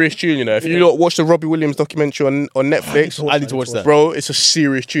serious tune, you know. If you lot watch the Robbie Williams documentary on Netflix, I need to watch that. bro, it's a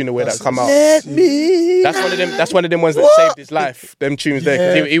serious tune the way that come out. Let me. That's one of them ones that saved his life. Them tunes there,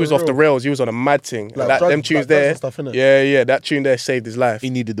 'cause he was for off the real. rails. He was on a mad thing. Like Them drugs- tunes like drugs there, and stuff, innit? yeah, that tune there saved his life. He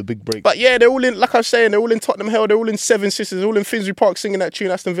needed the big break. But yeah, they're all in. Like I was saying, they're all in Tottenham Hell. They're all in Seven Sisters. They're all in Finsbury Park singing that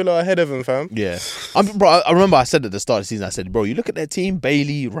tune. Aston Villa ahead of them, fam. Yeah, bro. I remember I said at the start of the season, I said, bro, you look at their team: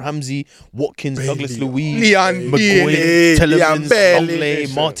 Bailey, Ramsey, Watkins, Douglas Luiz, Leon McGoy, Bailey, Telemans, Bailey.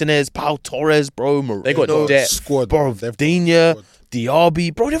 Longley, Martinez, Pau Torres, bro. They got Moreno, depth. Squad, bro. they've got Digne, squad.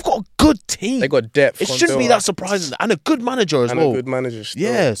 Diaby, bro. They've got a good team. They got depth. It shouldn't be that surprising, and a good manager as and well. a good manager. Still.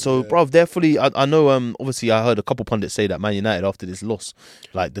 Yeah, so bro, they're fully. I know. Obviously, I heard a couple pundits say that Man United after this loss,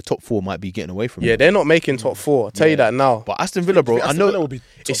 like the top 4 might be getting away from Yeah, them. they're not making top 4. I'll tell you that now. But Aston Villa, bro, I Aston know. Villa will be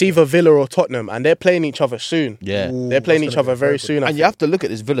It's top. either Villa or Tottenham, and they're playing each other soon. Yeah. They're playing that's each gonna other be very very soon. I And you think. have to look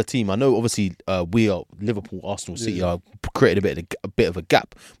at this Villa team. I know, obviously, we are Liverpool, Arsenal, City are created a bit of a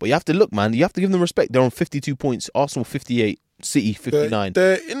gap. But you have to look, man. You have to give them respect. They're on 52 points. Arsenal 58, City 59.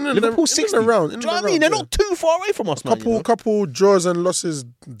 They're in and Liverpool in 60. and around. Do you know what I mean? They're not too far away from us, man. Couple draws and losses.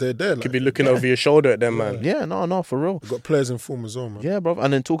 They're there. Could be looking over your shoulder at them, man. Yeah, no, for real. Got players in form as well, man. Yeah, bro.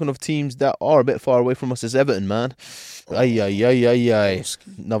 And then talking of teams that are a bit far away from us is Everton, man. Ay.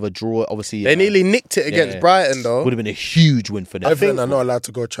 Another draw, obviously. They nearly nicked it against Brighton, though. Would have been a huge win for them. Everton are not allowed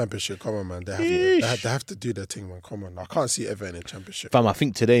to go Championship. Come on, man. They have to do their thing, man. Come on. I can't see Everton in Championship. Fam, I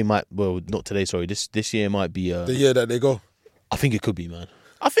think today might, well, not today, sorry. This year might be, The year that they go. I think it could be, man.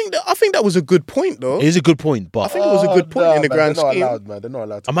 I think that was a good point, though. It is a good point, I but think it was a good point in the grand They're not scheme. allowed, man. They're not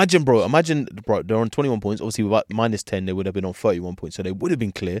allowed to. imagine, bro, they're on 21 points. Obviously, without minus 10, they would have been on 31 points, so they would have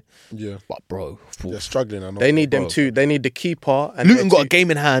been clear. Yeah. But, bro, They're struggling. I know. They need them too. They need the keeper. And Luton their got a game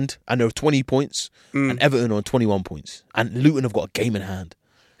in hand, and they're 20 points, and Everton on 21 points. And Luton have got a game in hand.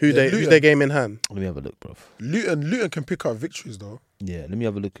 Who's their game in hand? Let me have a look, bro. Luton can pick up victories though. Yeah, let me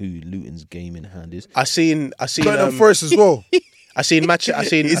have a look who Luton's game in hand is. I seen Nottingham Forest as well. I seen match. I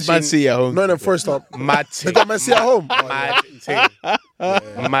seen Man City at home. Nottingham Forest are mad They thing. got Man City at home. Mad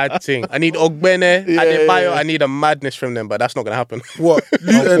thing. Mad thing. I need Ogbene. Adebayo. I need a madness from them, but that's not gonna happen. What?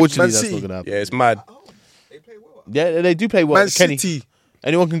 Luton, Unfortunately, Man that's City. not gonna happen. Yeah, it's mad. Yeah, they do play well. Man Kenny. City.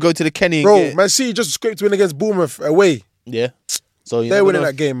 Anyone can go to the Kenny. And Bro, get, Man City just scraped win against Bournemouth away. yeah. So They're winning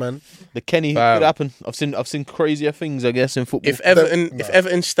that game, man. The Kenny could happen. I've seen crazier things, I guess, in football. If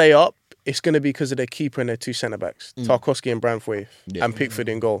Everton stay up, it's going to be because of their keeper and their two centre backs, Tarkowski and Branthwaite, and Pickford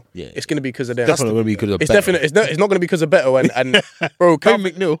in goal. Yeah. It's going to be because of them. Definitely going to be because of. It's not going to be because of Beto and bro,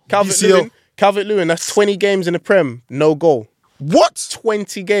 Calvert-Lewin. That's 20 games in the Prem, no goal. What?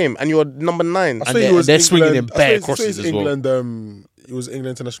 20 game, and you're number 9. And they're swinging in bare crosses as well. He was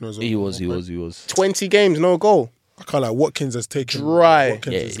England international as well. He was. 20 games, no goal. I can't like Watkins has taken dry.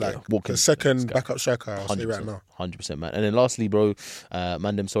 Watkins is like the second backup striker. I'll say right now. 100%, man. And then lastly, bro,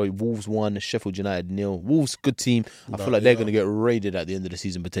 Wolves won, Sheffield United 0. Wolves, good team. I feel like they're going to get raided at the end of the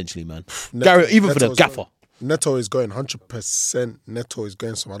season potentially, man. Even for the gaffer. Neto is going 100%. Neto is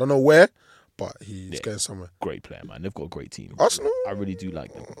going somewhere. I don't know where, but he's going somewhere. Great player, man. They've got a great team. Arsenal? I really do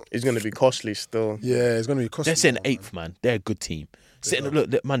like them. It's going to be costly still. Yeah, it's going to be costly. They're sitting 8th, man. They're a good team.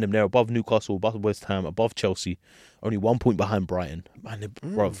 Look, man, they're above Newcastle, above West Ham, above Chelsea. Only 1 point behind Brighton. Man,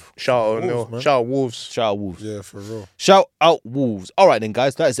 bruv. Shout out Wolves. Shout out Wolves. Yeah, for real. Shout out Wolves. All right then,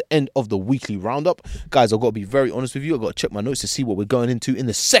 guys. That is the end of the weekly roundup. Guys, I've got to be very honest with you. I've got to check my notes to see what we're going into in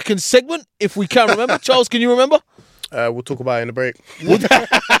the second segment, if we can remember. Charles, can you remember? We'll talk about it in the break.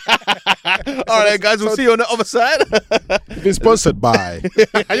 All right, guys. We'll see you on the other side. Been sponsored by.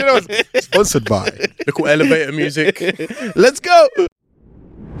 Sponsored by. Little elevator music. Let's go.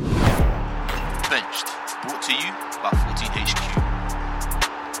 Benched. Brought to you by 14HQ.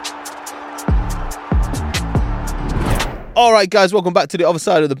 All right, guys, welcome back to the other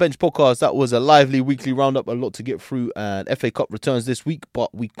side of the bench podcast. That was a lively weekly roundup, a lot to get through, and FA Cup returns this week,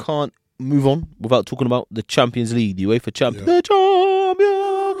 but we can't move on without talking about the Champions League, the UEFA Champions. The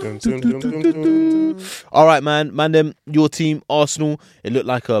Champions. All right, man, your team, Arsenal. It looked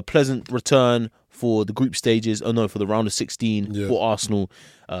like a pleasant return for the group stages. For the round of 16 for Arsenal.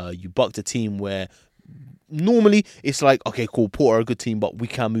 You bucked a team where normally it's like, okay, cool, Porto are a good team, but we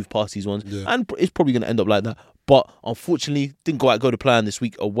can move past these ones, and it's probably going to end up like that. But unfortunately, didn't go to plan this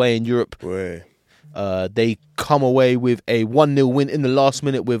week away in Europe. They come away with a 1-0 win in the last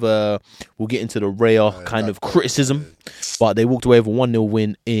minute with we'll get into the rare kind of criticism, but they walked away with a 1-0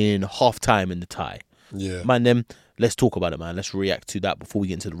 win in half-time in the tie. Yeah. Man, let's talk about it, man. Let's react to that before we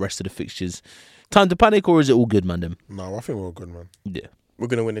get into the rest of the fixtures. Time to panic, or is it all good, man? No, I think we're all good, man. Yeah. We're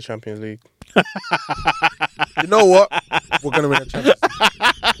going to win the Champions League. You know what? We're going to win the Champions League.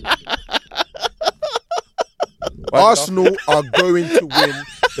 Arsenal are going to win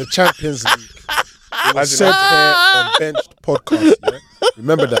the Champions League. It was said here on Benched Podcast. Yeah?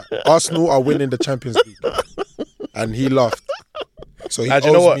 Remember that. Arsenal are winning the Champions League. And he laughed. So he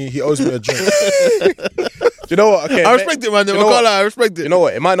owes me a drink. You know what? Okay, I respect it, man. I respect it. You know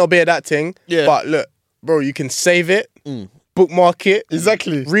what? It might not be that thing. Yeah. But look, bro, you can save it. Bookmark it,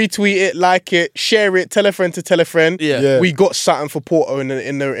 exactly. Retweet it, like it, share it, tell a friend to tell a friend. Yeah. We got something for Porto in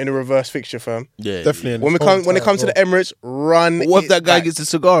the reverse fixture, fam. Yeah, definitely. When it comes to the Emirates, run. What if that guy back. gets a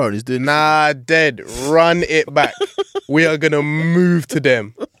cigar on his dude? Nah, dead. Run it back. We are gonna move to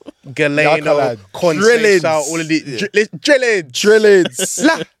them. Galeno, Conte, all of the Drillins.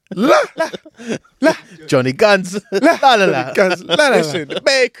 La. Johnny Guns. La. Listen, the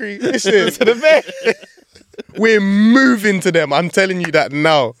bakery. Listen to the bakery. We're moving to them. I'm telling you that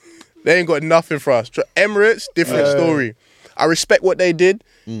now. They ain't got nothing for us. Emirates, different story. I respect what they did.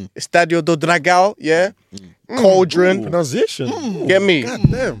 Estadio do Dragão, yeah. Cauldron. Pronunciation. Get me? God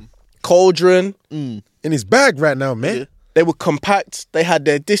damn. Cauldron. In his bag right now, man. Yeah. They were compact. They had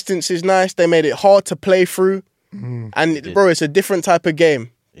their distances nice. They made it hard to play through. And bro, it's a different type of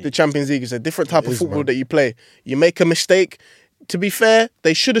game. The Champions League is a different type of football that you play. You make a mistake. To be fair,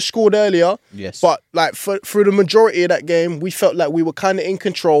 they should have scored earlier. Yes. But like through the majority of that game, we felt like we were kind of in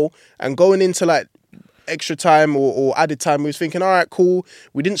control. And going into like extra time or added time, we was thinking, all right, cool.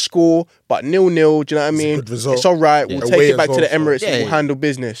 We didn't score, but 0-0. Do you know what I mean? It's all right. We'll take it back to the Emirates and we'll handle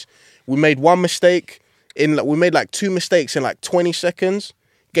business. We made one mistake we made like 2 mistakes in like 20 seconds.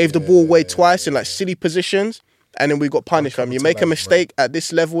 Gave the ball away twice in like silly positions. And then we got punished, fam. You make a mistake at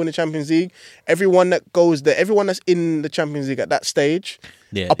this level in the Champions League, everyone that goes there, everyone that's in the Champions League at that stage,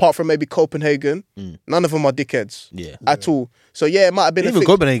 apart from maybe Copenhagen, none of them are dickheads at all. So yeah, it might have been even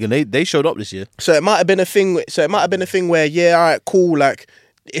Copenhagen. They showed up this year. So it might have been a thing. Where all right, cool, like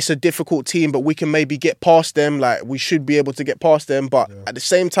it's a difficult team, but we can maybe get past them. Like we should be able to get past them. But at the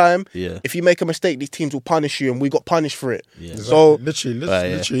same time, if you make a mistake, these teams will punish you, and we got punished for it. Yeah. So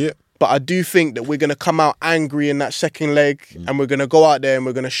literally. But I do think that we're going to come out angry in that second leg and we're going to go out there and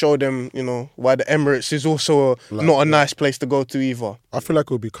we're going to show them, why the Emirates is also not a nice place to go to either. I feel like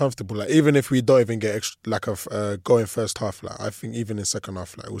we'll be comfortable. Like even if we don't even get go in first half, like I think even in second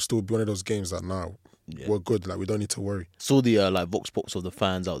half, like it will still be one of those games that now we're good. Like we don't need to worry. Saw the like vox pops of the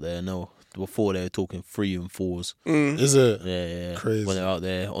fans out there. No, before they were talking 3 and 4s. Is it? Yeah. Crazy. When they're out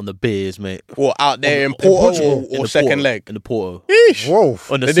there on the beers, mate. Or out there in Porto or second leg. In the Porto. Whoa.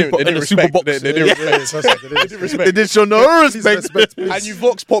 On the They super, didn't in the super respect. box. They didn't respect. They did show no respect. And you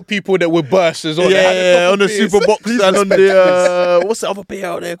vox pop people that were burst as well. Yeah, on the beers. super box and on the what's the other beer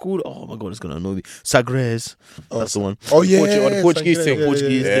out there called? Oh my god, it's gonna annoy me. Sagres. That's the one. Oh yeah. The Portuguese thing.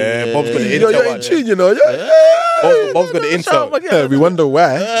 Portuguese thing. Yeah, Bob's got the You're intel. in tune, you know. Bob's got the intel. Yeah, we wonder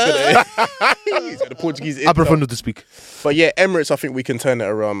why. He's got the Portuguese I prefer intel. not to speak. But yeah, Emirates, I think we can turn it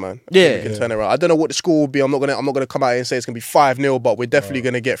around, man. I think we can turn it around. I don't know what the score will be. I'm not gonna come out here and say it's gonna be 5-0, but we're definitely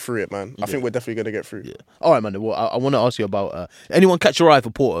gonna get through it, man. I think we're definitely gonna get through. Yeah. All right, man. Well, I want to ask you about anyone catch your eye for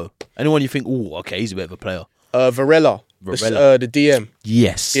Porto? Anyone you think, oh, okay, he's a bit of a player? Varela. The DM.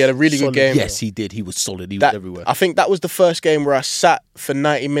 Yes. He had a really good game. Yes, he did. He was solid. He was everywhere. I think that was the first game where I sat for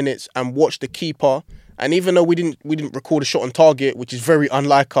 90 minutes and watched the keeper. And even though we didn't record a shot on target, which is very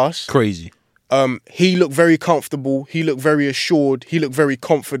unlike us, Crazy. he looked very comfortable. He looked very assured. He looked very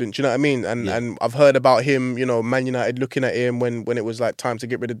confident. Do you know what I mean? And I've heard about him, Man United looking at him when it was like time to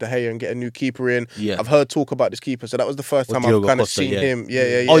get rid of De Gea and get a new keeper in. Yeah. I've heard talk about this keeper. So that was the first time I've kind of seen him.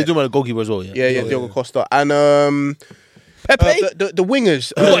 Yeah. Oh, you're talking about the goalkeeper as well, yeah? Yeah, Diogo Costa. And Pepe? the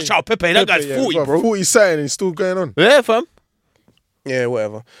wingers. Watch out, Pepe. That guy's 40, bro. 40 saying and he's still going on. Yeah, fam. Yeah,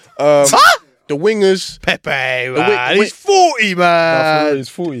 whatever. The wingers. Pepe, man. He's 40, man. He's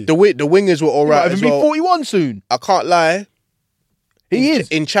 40. The wingers were all right Right, as be well. 41 soon. I can't lie. He is.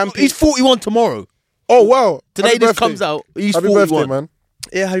 In Champions. He's 41 tomorrow. Oh, wow. Today Happy this birthday. comes out. He's Happy 41. birthday, man.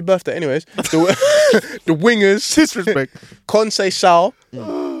 Yeah, happy birthday. Anyways, the wingers. Disrespect. Conce Sal.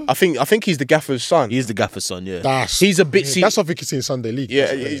 I think he's the gaffer's son. He's the gaffer's son, yeah. He's a bit. That's what you can see in Sunday League.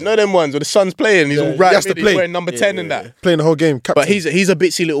 Yeah, you know them ones where the son's playing. He's all right. he has to He's play. wearing number 10 and that. Playing the whole game. Captain. But he's a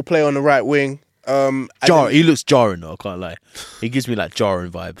bitsy little player on the right wing. He looks jarring though, I can't lie. He gives me like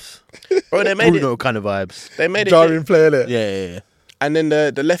jarring vibes. Bro, they made Bruno kind of vibes. They made it. jarring player there. Yeah. And then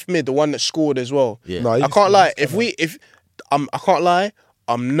the left mid, the one that scored as well. Yeah. No, I can't lie. I can't lie.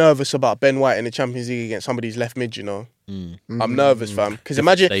 I'm nervous about Ben White in the Champions League against somebody's left mid. I'm nervous, fam. Because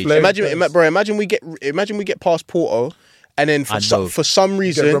imagine we get past Porto, and then for some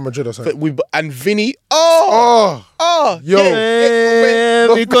reason, Real Madrid or something. and Vinny. Yo. I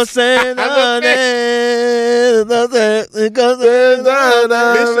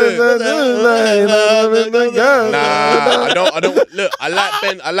don't. Look,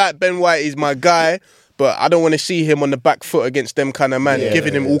 I like Ben White. He's my guy. But I don't want to see him on the back foot against them kind of man,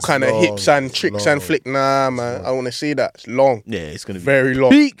 giving him all kind of hips and tricks and flick. Nah, man. I want to see that. It's long. Yeah, it's going to be very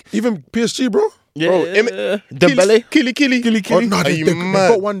long. peak. Even PSG, bro. Yeah, Bro, Dembele. Killy. Oh, no, Are they you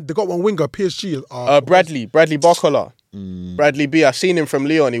mad? got one winger, PSG. Bradley Barcola. Bradley B. I seen him from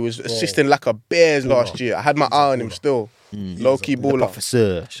Lyon. He was assisting like a Bears last year. I had my eye on him still. Low key baller.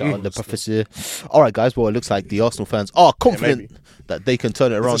 Professor. Shout out the Professor. All right, guys. Well, it looks like the Arsenal fans are confident that they can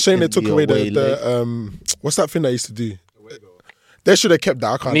turn it around. It's a shame they took away the what's that thing they used to do? They should have kept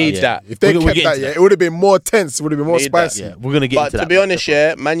that. I can't Need that. If they kept that, it would have been more tense. It would have been more Need spicy. Yeah, we're gonna get into that. But to be honest,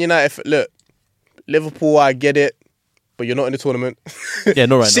 Man United. Look, Liverpool, I get it, but you're not in the tournament. Yeah,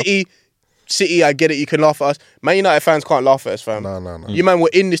 not right now. City, I get it. You can laugh at us. Man United fans can't laugh at us, fam. No. You man were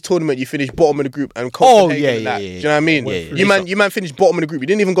in this tournament. You finished bottom of the group and yeah. and that. Do you know what I mean? Yeah. You man finished bottom of the group. You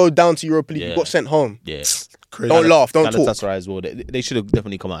didn't even go down to Europa League. You got sent home. Yeah. Crazy. Don't laugh. Don't talk. Galatasaray as well. They should have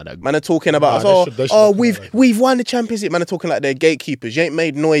definitely come out of that. Man are talking about us. We've won the Champions League. Man are talking like they're gatekeepers. You ain't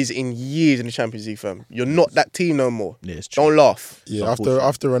made noise in years in the Champions League, fam. You're not that team no more. Yeah, it's true. Don't laugh. Yeah,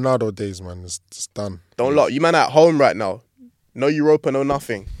 after Ronaldo days, man, it's done. Don't laugh. You man at home right now. No Europa, no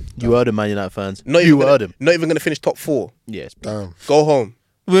nothing. You heard him, Man United fans. Not even going to finish top 4. Yes. Damn. Go home.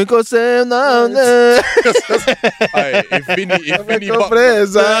 We go say now. If Vinny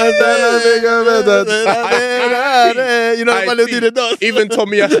even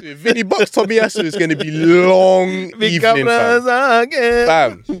Tomiyasu, Vinny Bucks Tomiyasu is going to be long evening,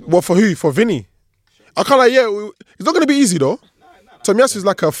 fam. What for who? For Vinny? I can't it's not going to be easy though. Tomiyasu is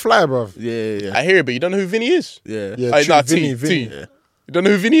like a fly, bro. Yeah. I hear it, but you don't know who Vinny is. Yeah. Vinny. You don't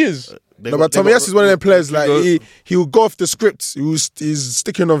know who Vinny is. No, but Tomiyasu is one of them players. Like he'll go off the script. He's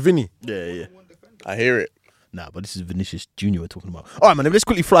sticking on Vinny. Yeah. I hear it. Nah, but this is Vinicius Junior we're talking about. All right, man. Let's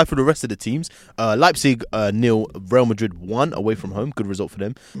quickly fly through the rest of the teams. Leipzig 0, Real Madrid 1 away from home. Good result for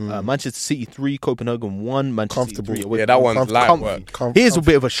them. Manchester City 3, Copenhagen 1. Manchester City 3 away. Yeah, that one's light work. Here's a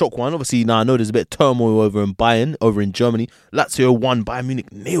bit of a shock one. Obviously, now I know there's a bit of turmoil over in Bayern, over in Germany. Lazio 1, Bayern Munich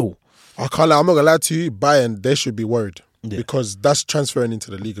 0. I'm not gonna lie to you. Bayern, they should be worried because that's transferring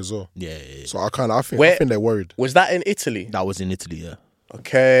into the league as well. Yeah. So I think they're worried. Was that in Italy? That was in Italy. Yeah.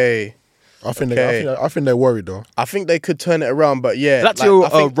 Okay. I think Okay. I think they're worried though. I think they could turn it around, but yeah. Lazio I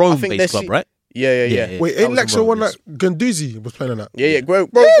think Rome-based club, right? Yeah. Wait, that ain't was in Lecture Rome, one yes. like Ganduzi was playing on that? Yeah, bro. Yeah,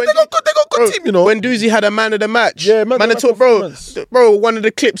 they got good team, you know. When Doozy had a man of the match, Yeah, man of the match performance. bro. One of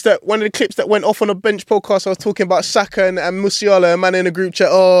the clips that went off on a bench podcast. I was talking about Saka and Musiala, a man in the group chat.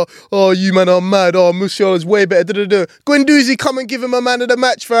 Oh, you man are mad. Oh, Musiala's way better. Guendouzi come and give him a man of the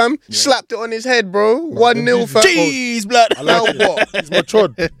match, fam. Slapped it on his head, bro. 1-0, fam. Jeez, blood. Now what? He's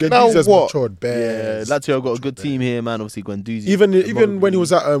matured. Ganduzi's matured. Yeah, Bears. Lazio got a good team here, man. Obviously, Guendouzi. Even when he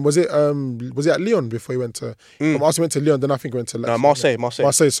was at was it at Lyon before he went to? Also went to Lyon. Then I think he went to No, Lecture.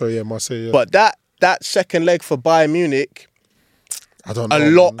 Marseille. Marseille. Yeah. But that second leg for Bayern Munich, I don't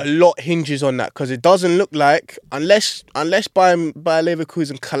know. a lot hinges on that, because it doesn't look like, unless Bayer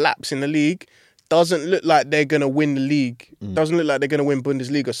Leverkusen collapse in the league, doesn't look like they're gonna win the league. Doesn't look like they're gonna win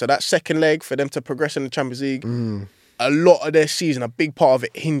Bundesliga. So that second leg for them to progress in the Champions League, a lot of their season, a big part of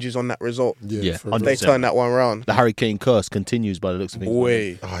it hinges on that result. Yeah, for They turn that one around. the Harry Kane curse continues by the looks of it.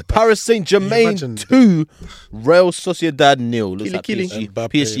 Way. Paris Saint-Germain Imagine- 2, Real Sociedad 0. Looks like Killy. PSG. Mbappe,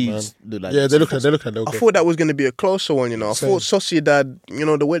 PSG man. look like Yeah, they look at I okay. thought that was going to be a closer one, you know. I Same. thought Sociedad, you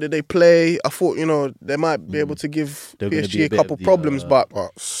know, the way that they play, I thought, you know, they might be able to give They're gonna be PSG a a bit couple of the, problems, but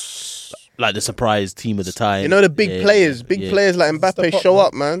like the surprise team of the time. you know, the big Yeah, players like Step Mbappe up, show man.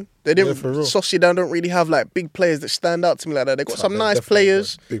 up, man. They didn't. Yeah, for real. Sociedad don't really have like big players that stand out to me like that. They got some nice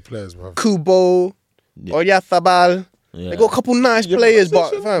players, Big players, bro. Kubo, Oyarzabal. Yeah. They got a couple nice players,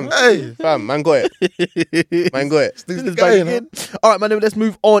 but fam, man got it. Man got it. This is back again. All right, man. Let's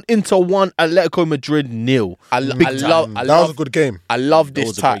move on. Inter 1, Atletico Madrid 0. I That was a good game. I love That this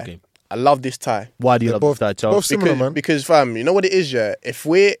was a great tie. game. I love this tie. Why do you They're love both- that, Charles? both similar, man. Because fam, you know what it is, yeah?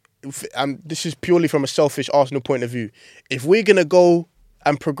 This is purely from a selfish Arsenal point of view. If we're gonna go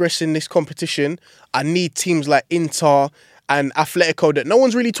and progress in this competition, I need teams like Inter and Atletico that no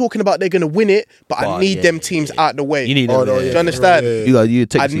one's really talking about they're gonna win it, but I need them teams out the way. You need Oh, them. no, Do yeah. you understand? You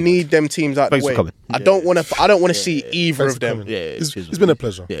take I a seat. need them teams out Thanks the for way. coming. I don't want to see either Thanks of for them. coming. Yeah, It's been a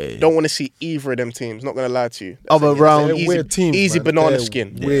pleasure. Yeah. Don't want to see either of them teams. Not gonna lie to you. Other round. They're easy- weird teams. easy man. banana They're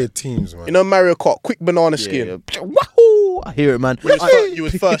skin. Weird teams, man. You know Mario Kart, quick banana skin. Wahoo! I hear it, man. You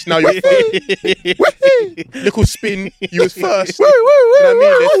was first, now you're first. Little spin, you was first. You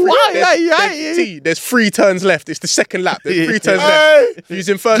know what I mean? There's 3 turns left. It's the second lap. There's 3 turns left. You was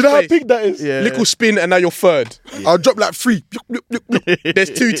in first Do you know how place. big that is? Yeah. Little spin and now you're third. I'll drop like 3.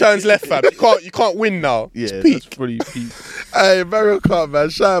 There's 2 turns left, fam. You can't win now. Yeah, It's that's peak. pretty peak. Hey, Mario Kart, man.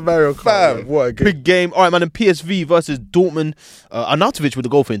 Shout out Mario Kart. Fam. Man. What a game. Big game. All right, man. And PSV versus Dortmund. Arnautovic with the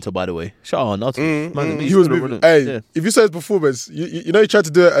goal for Inter, by the way. Shout out Arnautovic. Man, He was good, moving. wasn't it? Hey, if you saw his performance, you know he tried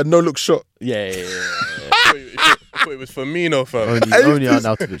to do a no-look shot. Yeah. I thought it was Firmino, fam. Only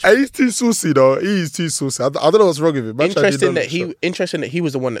Arnautovic. And he's too saucy, though. He's too saucy. I don't know what's wrong with him. Man tried to do Interesting that he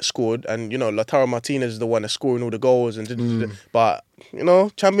was the one that scored, and you know Lautaro Martinez is the one that's scoring all the goals, and but you know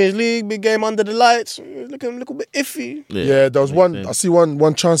Champions League big game under the lights, looking a little bit iffy. Yeah, there was one. sense. I see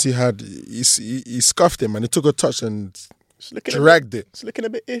one chance he had. He scuffed him and he took a touch and It's looking dragged it. It's looking a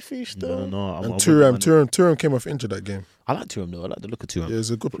bit iffy still. No, And Thuram came off injured that game. I like Thuram though. I like the look of Thuram. Yeah,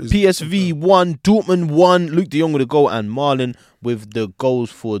 it's a good. PSV 1, Dortmund 1, Luke de Jong with a goal, and Marlon with the goals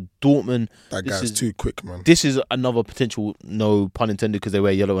for Dortmund. That This guy's is- too quick, man. This is another potential, no pun intended, because they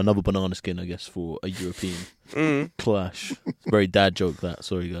wear yellow, another banana skin, I guess, for a European clash. Very dad joke that.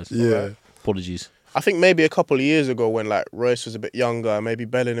 Sorry, guys. Yeah. Apologies. I think maybe a couple of years ago when like Royce was a bit younger, maybe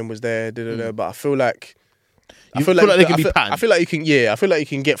Bellingham was there, but I feel like. You feel like they can be I patterned? feel like you can. Yeah, I feel like you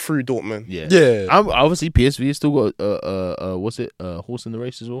can get through Dortmund. Yeah. Yeah. Obviously, PSV has still got horse in the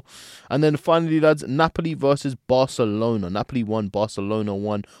race as well. And then finally, lads, Napoli versus Barcelona. Napoli 1, Barcelona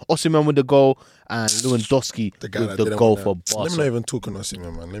 1. Osimhen with the goal, and Lewandowski The guy with that the didn't goal wanna- for Let me Barca. not even talk on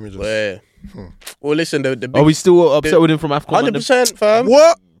Osimhen, man. Let me just. Yeah. Well, listen, the big, Are we still upset with him from AFCON? 100%, fam.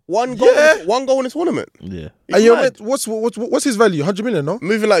 What? One goal, Yeah. one goal in the tournament. Yeah. Hey, yo, mad. mate, what's his value? 100 million, no?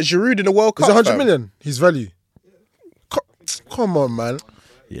 Moving like Giroud in the World Is Cup. it 100 fam. million? His value. Come on, man.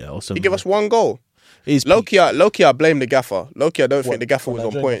 Yeah. Awesome. He gave us one goal. He's Loki, I blame the gaffer. Loki, I don't think the gaffer was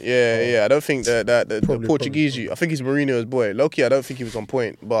on Nigerian? point. Yeah. I don't think the Probably, Portuguese. I think he's Mourinho's boy. Loki, I don't think he was on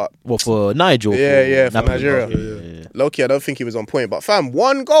point. But What, for Nigel? Yeah, for Napoli? Nigeria. Yeah. Loki, I don't think he was on point. But fam,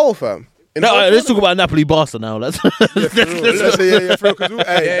 one goal, fam. In the No, whole let's talk tournament. about Napoli Barca now. Let's Yeah, for real, 'cause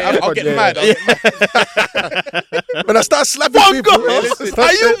hey, I'll get mad. I'll get mad. When I start slapping people, listen,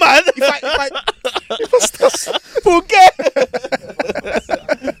 Are you mad?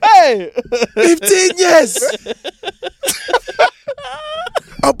 Hey! 15 years.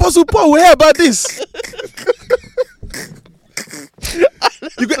 Apostle Paul, we hear about this.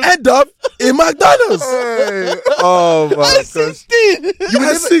 You can end up in McDonald's. Oh my gosh. 16. You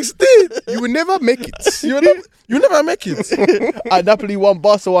had 16. You will never make it. You never make it. Napoli won,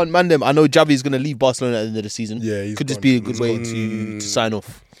 Barca won. Man, them. I know Javi's going to leave Barcelona at the end of the season. Yeah, he's could this gone. be a good way to sign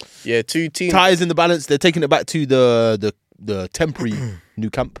off? Yeah, 2 teams. Ties in the balance. They're taking it back to the temporary new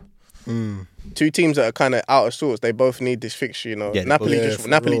camp. 2 teams that are kind of out of sorts. They both need this fixture, you know. Yeah, Napoli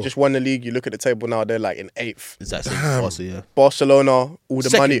real. just won the league. You look at the table now; they're like in 8th. Is that Barca? Yeah. Barcelona, all the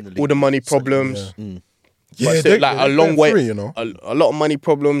Second money, in the league. all the money problems. Yeah, Still, like a long way, free, you know. a lot of money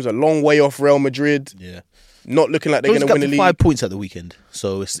problems. A long way off Real Madrid. Yeah. Not looking like they're going to win the league. 5 points at the weekend,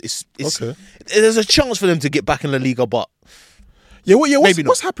 so it's Okay. There's a chance for them to get back in La Liga, but Yeah, Maybe not.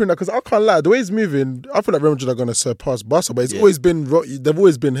 what's happening now? Because I can't lie, the way it's moving, I feel like Real Madrid are going to surpass Barca, but it's always been, they've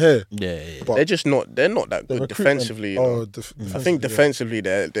always been here. yeah. But They're just not. They're not that the good recruitment- defensively. You know? I think defensively,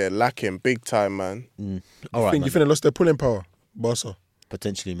 defensively they're lacking big time, man. All right, You man. think they lost their pulling power, Barca?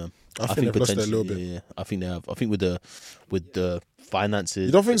 Potentially, man. I think they've lost it a little bit. Yeah. I think they have. I think with the finances.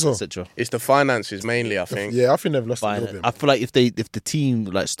 You don't think so? etc. It's the finances mainly. I think. Yeah, I think they've lost a little bit. I feel like if the team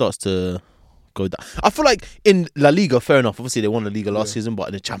like starts to go down, I feel like in La Liga, fair enough. Obviously, they won La Liga last season, but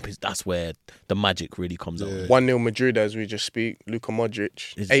in the Champions, that's where the magic really comes out. 1-0 Madrid as we just speak. Luka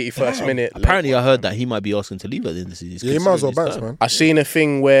Modric, 81st minute. Apparently, I heard that he might be asking to leave at the end of the season. Yeah, he might as well Considering bounce, his man. I seen a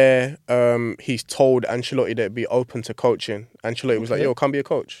thing where he's told Ancelotti that be open to coaching. Ancelotti was like, "Yo, come be a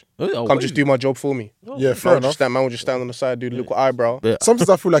coach. Oh, Come just do my job for me." Yeah, fair enough. Man will just stand on the side, do the little eyebrow. Yeah. Sometimes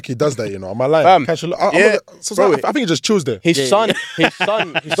I feel like he does that, you know. Am I lying? Fam, I think he just chills there. His son,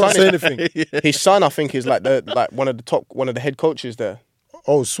 Don't say anything. his son, I think, is like one of the head coaches there.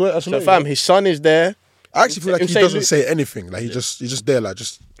 Oh, swear, So, actually. fam, his son is there. I actually feel like him he say, doesn't "Look-" say anything. Like, he's just there, like,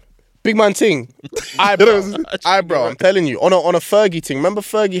 just... Big man thing, eyebrow. I'm telling you, on a Fergie thing. Remember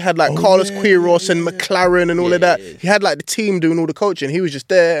Fergie had like Carlos Queiroz and McLaren and all of that. yeah. He had like the team doing all the coaching. He was just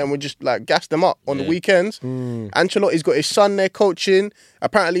there and we just like gassed them up on the weekends. Ancelotti's got his son there coaching.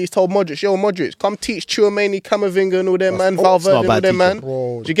 Apparently he's told Modric, "Yo, Modric, come teach Chouameni, Camavinga and all them man, Valverde and all them man.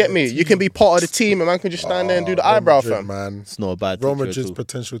 Bro, Do you get me? You can be part of the team and man can just stand there and do the eyebrow, fam. Man. It's not a bad Real teacher at Madrid's all.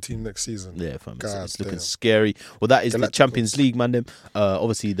 potential team next season. Yeah, fam. God It's looking damn. scary. Well, that is the Galacticos. Champions League, man. Them.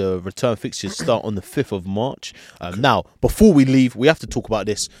 Obviously, the return fixtures start on the 5th of March. Now, before we leave, we have to talk about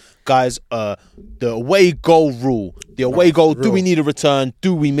this. Guys, the away goal rule. The away goal, do real. we need a return?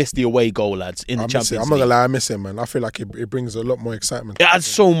 Do we miss the away goal, lads, in the I miss Champions it. I'm League? not gonna lie, I miss it, man. I feel like it brings a lot more excitement. It adds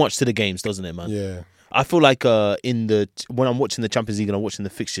so much to the games, doesn't it, man? Yeah. I feel like when I'm watching the Champions League and I'm watching the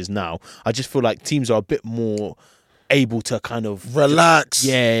fixtures now, I just feel like teams are a bit more able to kind of Relax.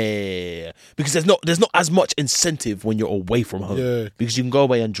 yeah, because there's not as much incentive when you're away from home. Yeah. Because you can go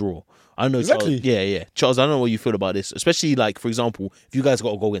away and draw. I don't know, Exactly. Charles, Charles, I don't know what you feel about this, especially like, for example, if you guys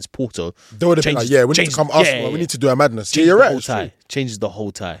got to go against Porto, They would have been like, yeah, we need to come Arsenal. We need to do a madness. Yeah, you're right. the whole it's true. tie. Changes the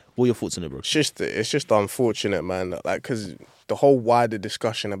whole tie. What are your thoughts on it, bro? It's just unfortunate, man. Like, because the whole wider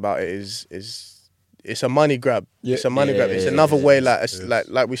discussion about it is it's a money grab. Yeah. It's a money grab. It's another way,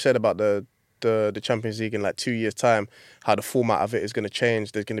 like we said about the Champions League in like 2 years' time, how the format of it is going to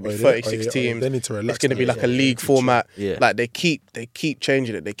change. There's going to be 36 teams. They need to relax. It's going to be now. like a league format. Yeah. Like they keep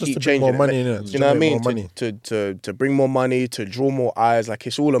changing it. They keep to bring changing more it. money in it, You know what I mean? more money. To bring more money, to draw more eyes. Like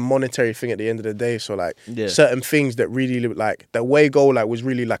it's all a monetary thing at the end of the day. So like Yeah. certain things that really like the away goal like was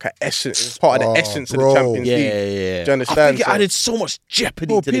really like an essence. It was part of the essence of the Champions Yeah, League. yeah. Do you understand? I think it So- added so much jeopardy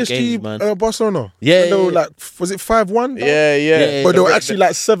Bro, to the games, man. PSG, Barcelona. Yeah, When they were yeah. like, was it 5-1? Yeah. Yeah, But they were The- actually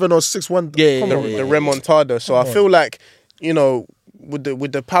like 7 or 6-1. Yeah, Come on, the man. remontada. So I feel like, you know, with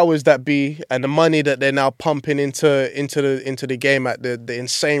the powers that be and the money that they're now pumping into the game at the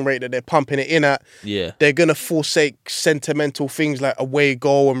insane rate that they're pumping it in at, Yeah. they're gonna forsake sentimental things like away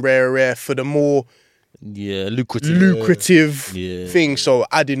goal and rare for the more Yeah, lucrative. lucrative Yeah. thing. So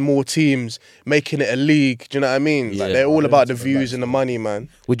adding more teams, making it a league. Do you know what I mean? Yeah. Like they're all about the views and the money, man.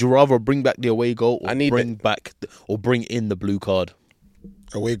 Would you rather bring back the away goal or I need bring in the blue card?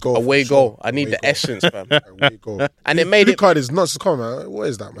 Away goal. Away for goal. sure. I need Away the goal. essence, fam. Away goal. And it made Blue it. card is nuts. Come on, man. What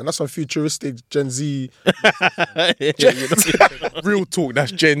is that, man? That's some futuristic Gen Z. Real talk.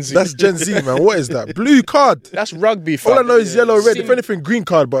 That's Gen Z. That's Gen Z, man. What is that? Blue card. That's rugby, fam. All I know is yellow, red. If anything, green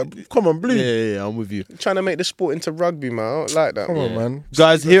card. But come on, blue. Yeah, I'm with you. Trying to make the sport into rugby, man. I don't like that. Come on, man.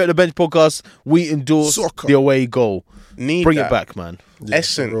 Guys, here at the Bench Podcast, we endorse Soccer. the away goal. Need Bring that. it back, man.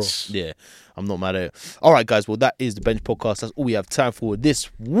 Essence. Yeah, I'm not mad at it. All right, guys. Well, that is the Bench Podcast. That's all we have time for this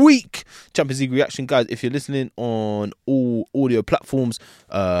week. Champions League reaction, guys. If you're listening on all audio platforms,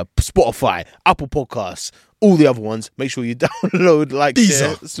 Spotify, Apple Podcasts, all the other ones. Make sure you download, like,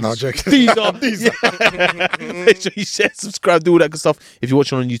 share. No, joking. These are. Make sure you share, subscribe, do all that good stuff. If you're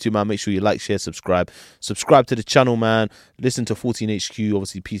watching on YouTube, man, make sure you like, share, subscribe. Subscribe to the channel, man. Listen to 14HQ,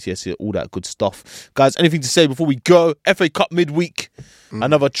 obviously PCS, all that good stuff. Guys, anything to say before we go? FA Cup midweek,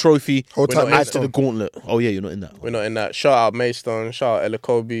 another trophy. Hold tight, Add to Maidstone. the gauntlet. Oh yeah, you're not in that. We're not in that. Shout out Maidstone. Shout out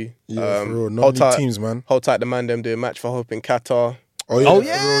Elakobi. Yeah, for real. No new teams, man. Hold tight, the man them doing match for hope in Qatar. Oh yeah, Oh, for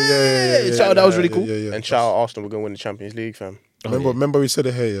yeah. real. Yeah. Shout out, that was really cool. Yeah. And shout out Arsenal. We're going to win the Champions League, fam. Remember we said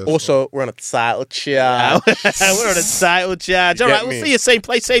it here. Yeah, Also, we're on a title charge. We're on a title charge. All Get right, we'll me. see you same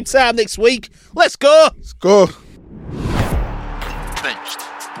place, same time next week. Let's go. let's go. Benched.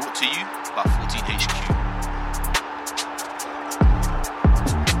 Brought to you by 14HQ.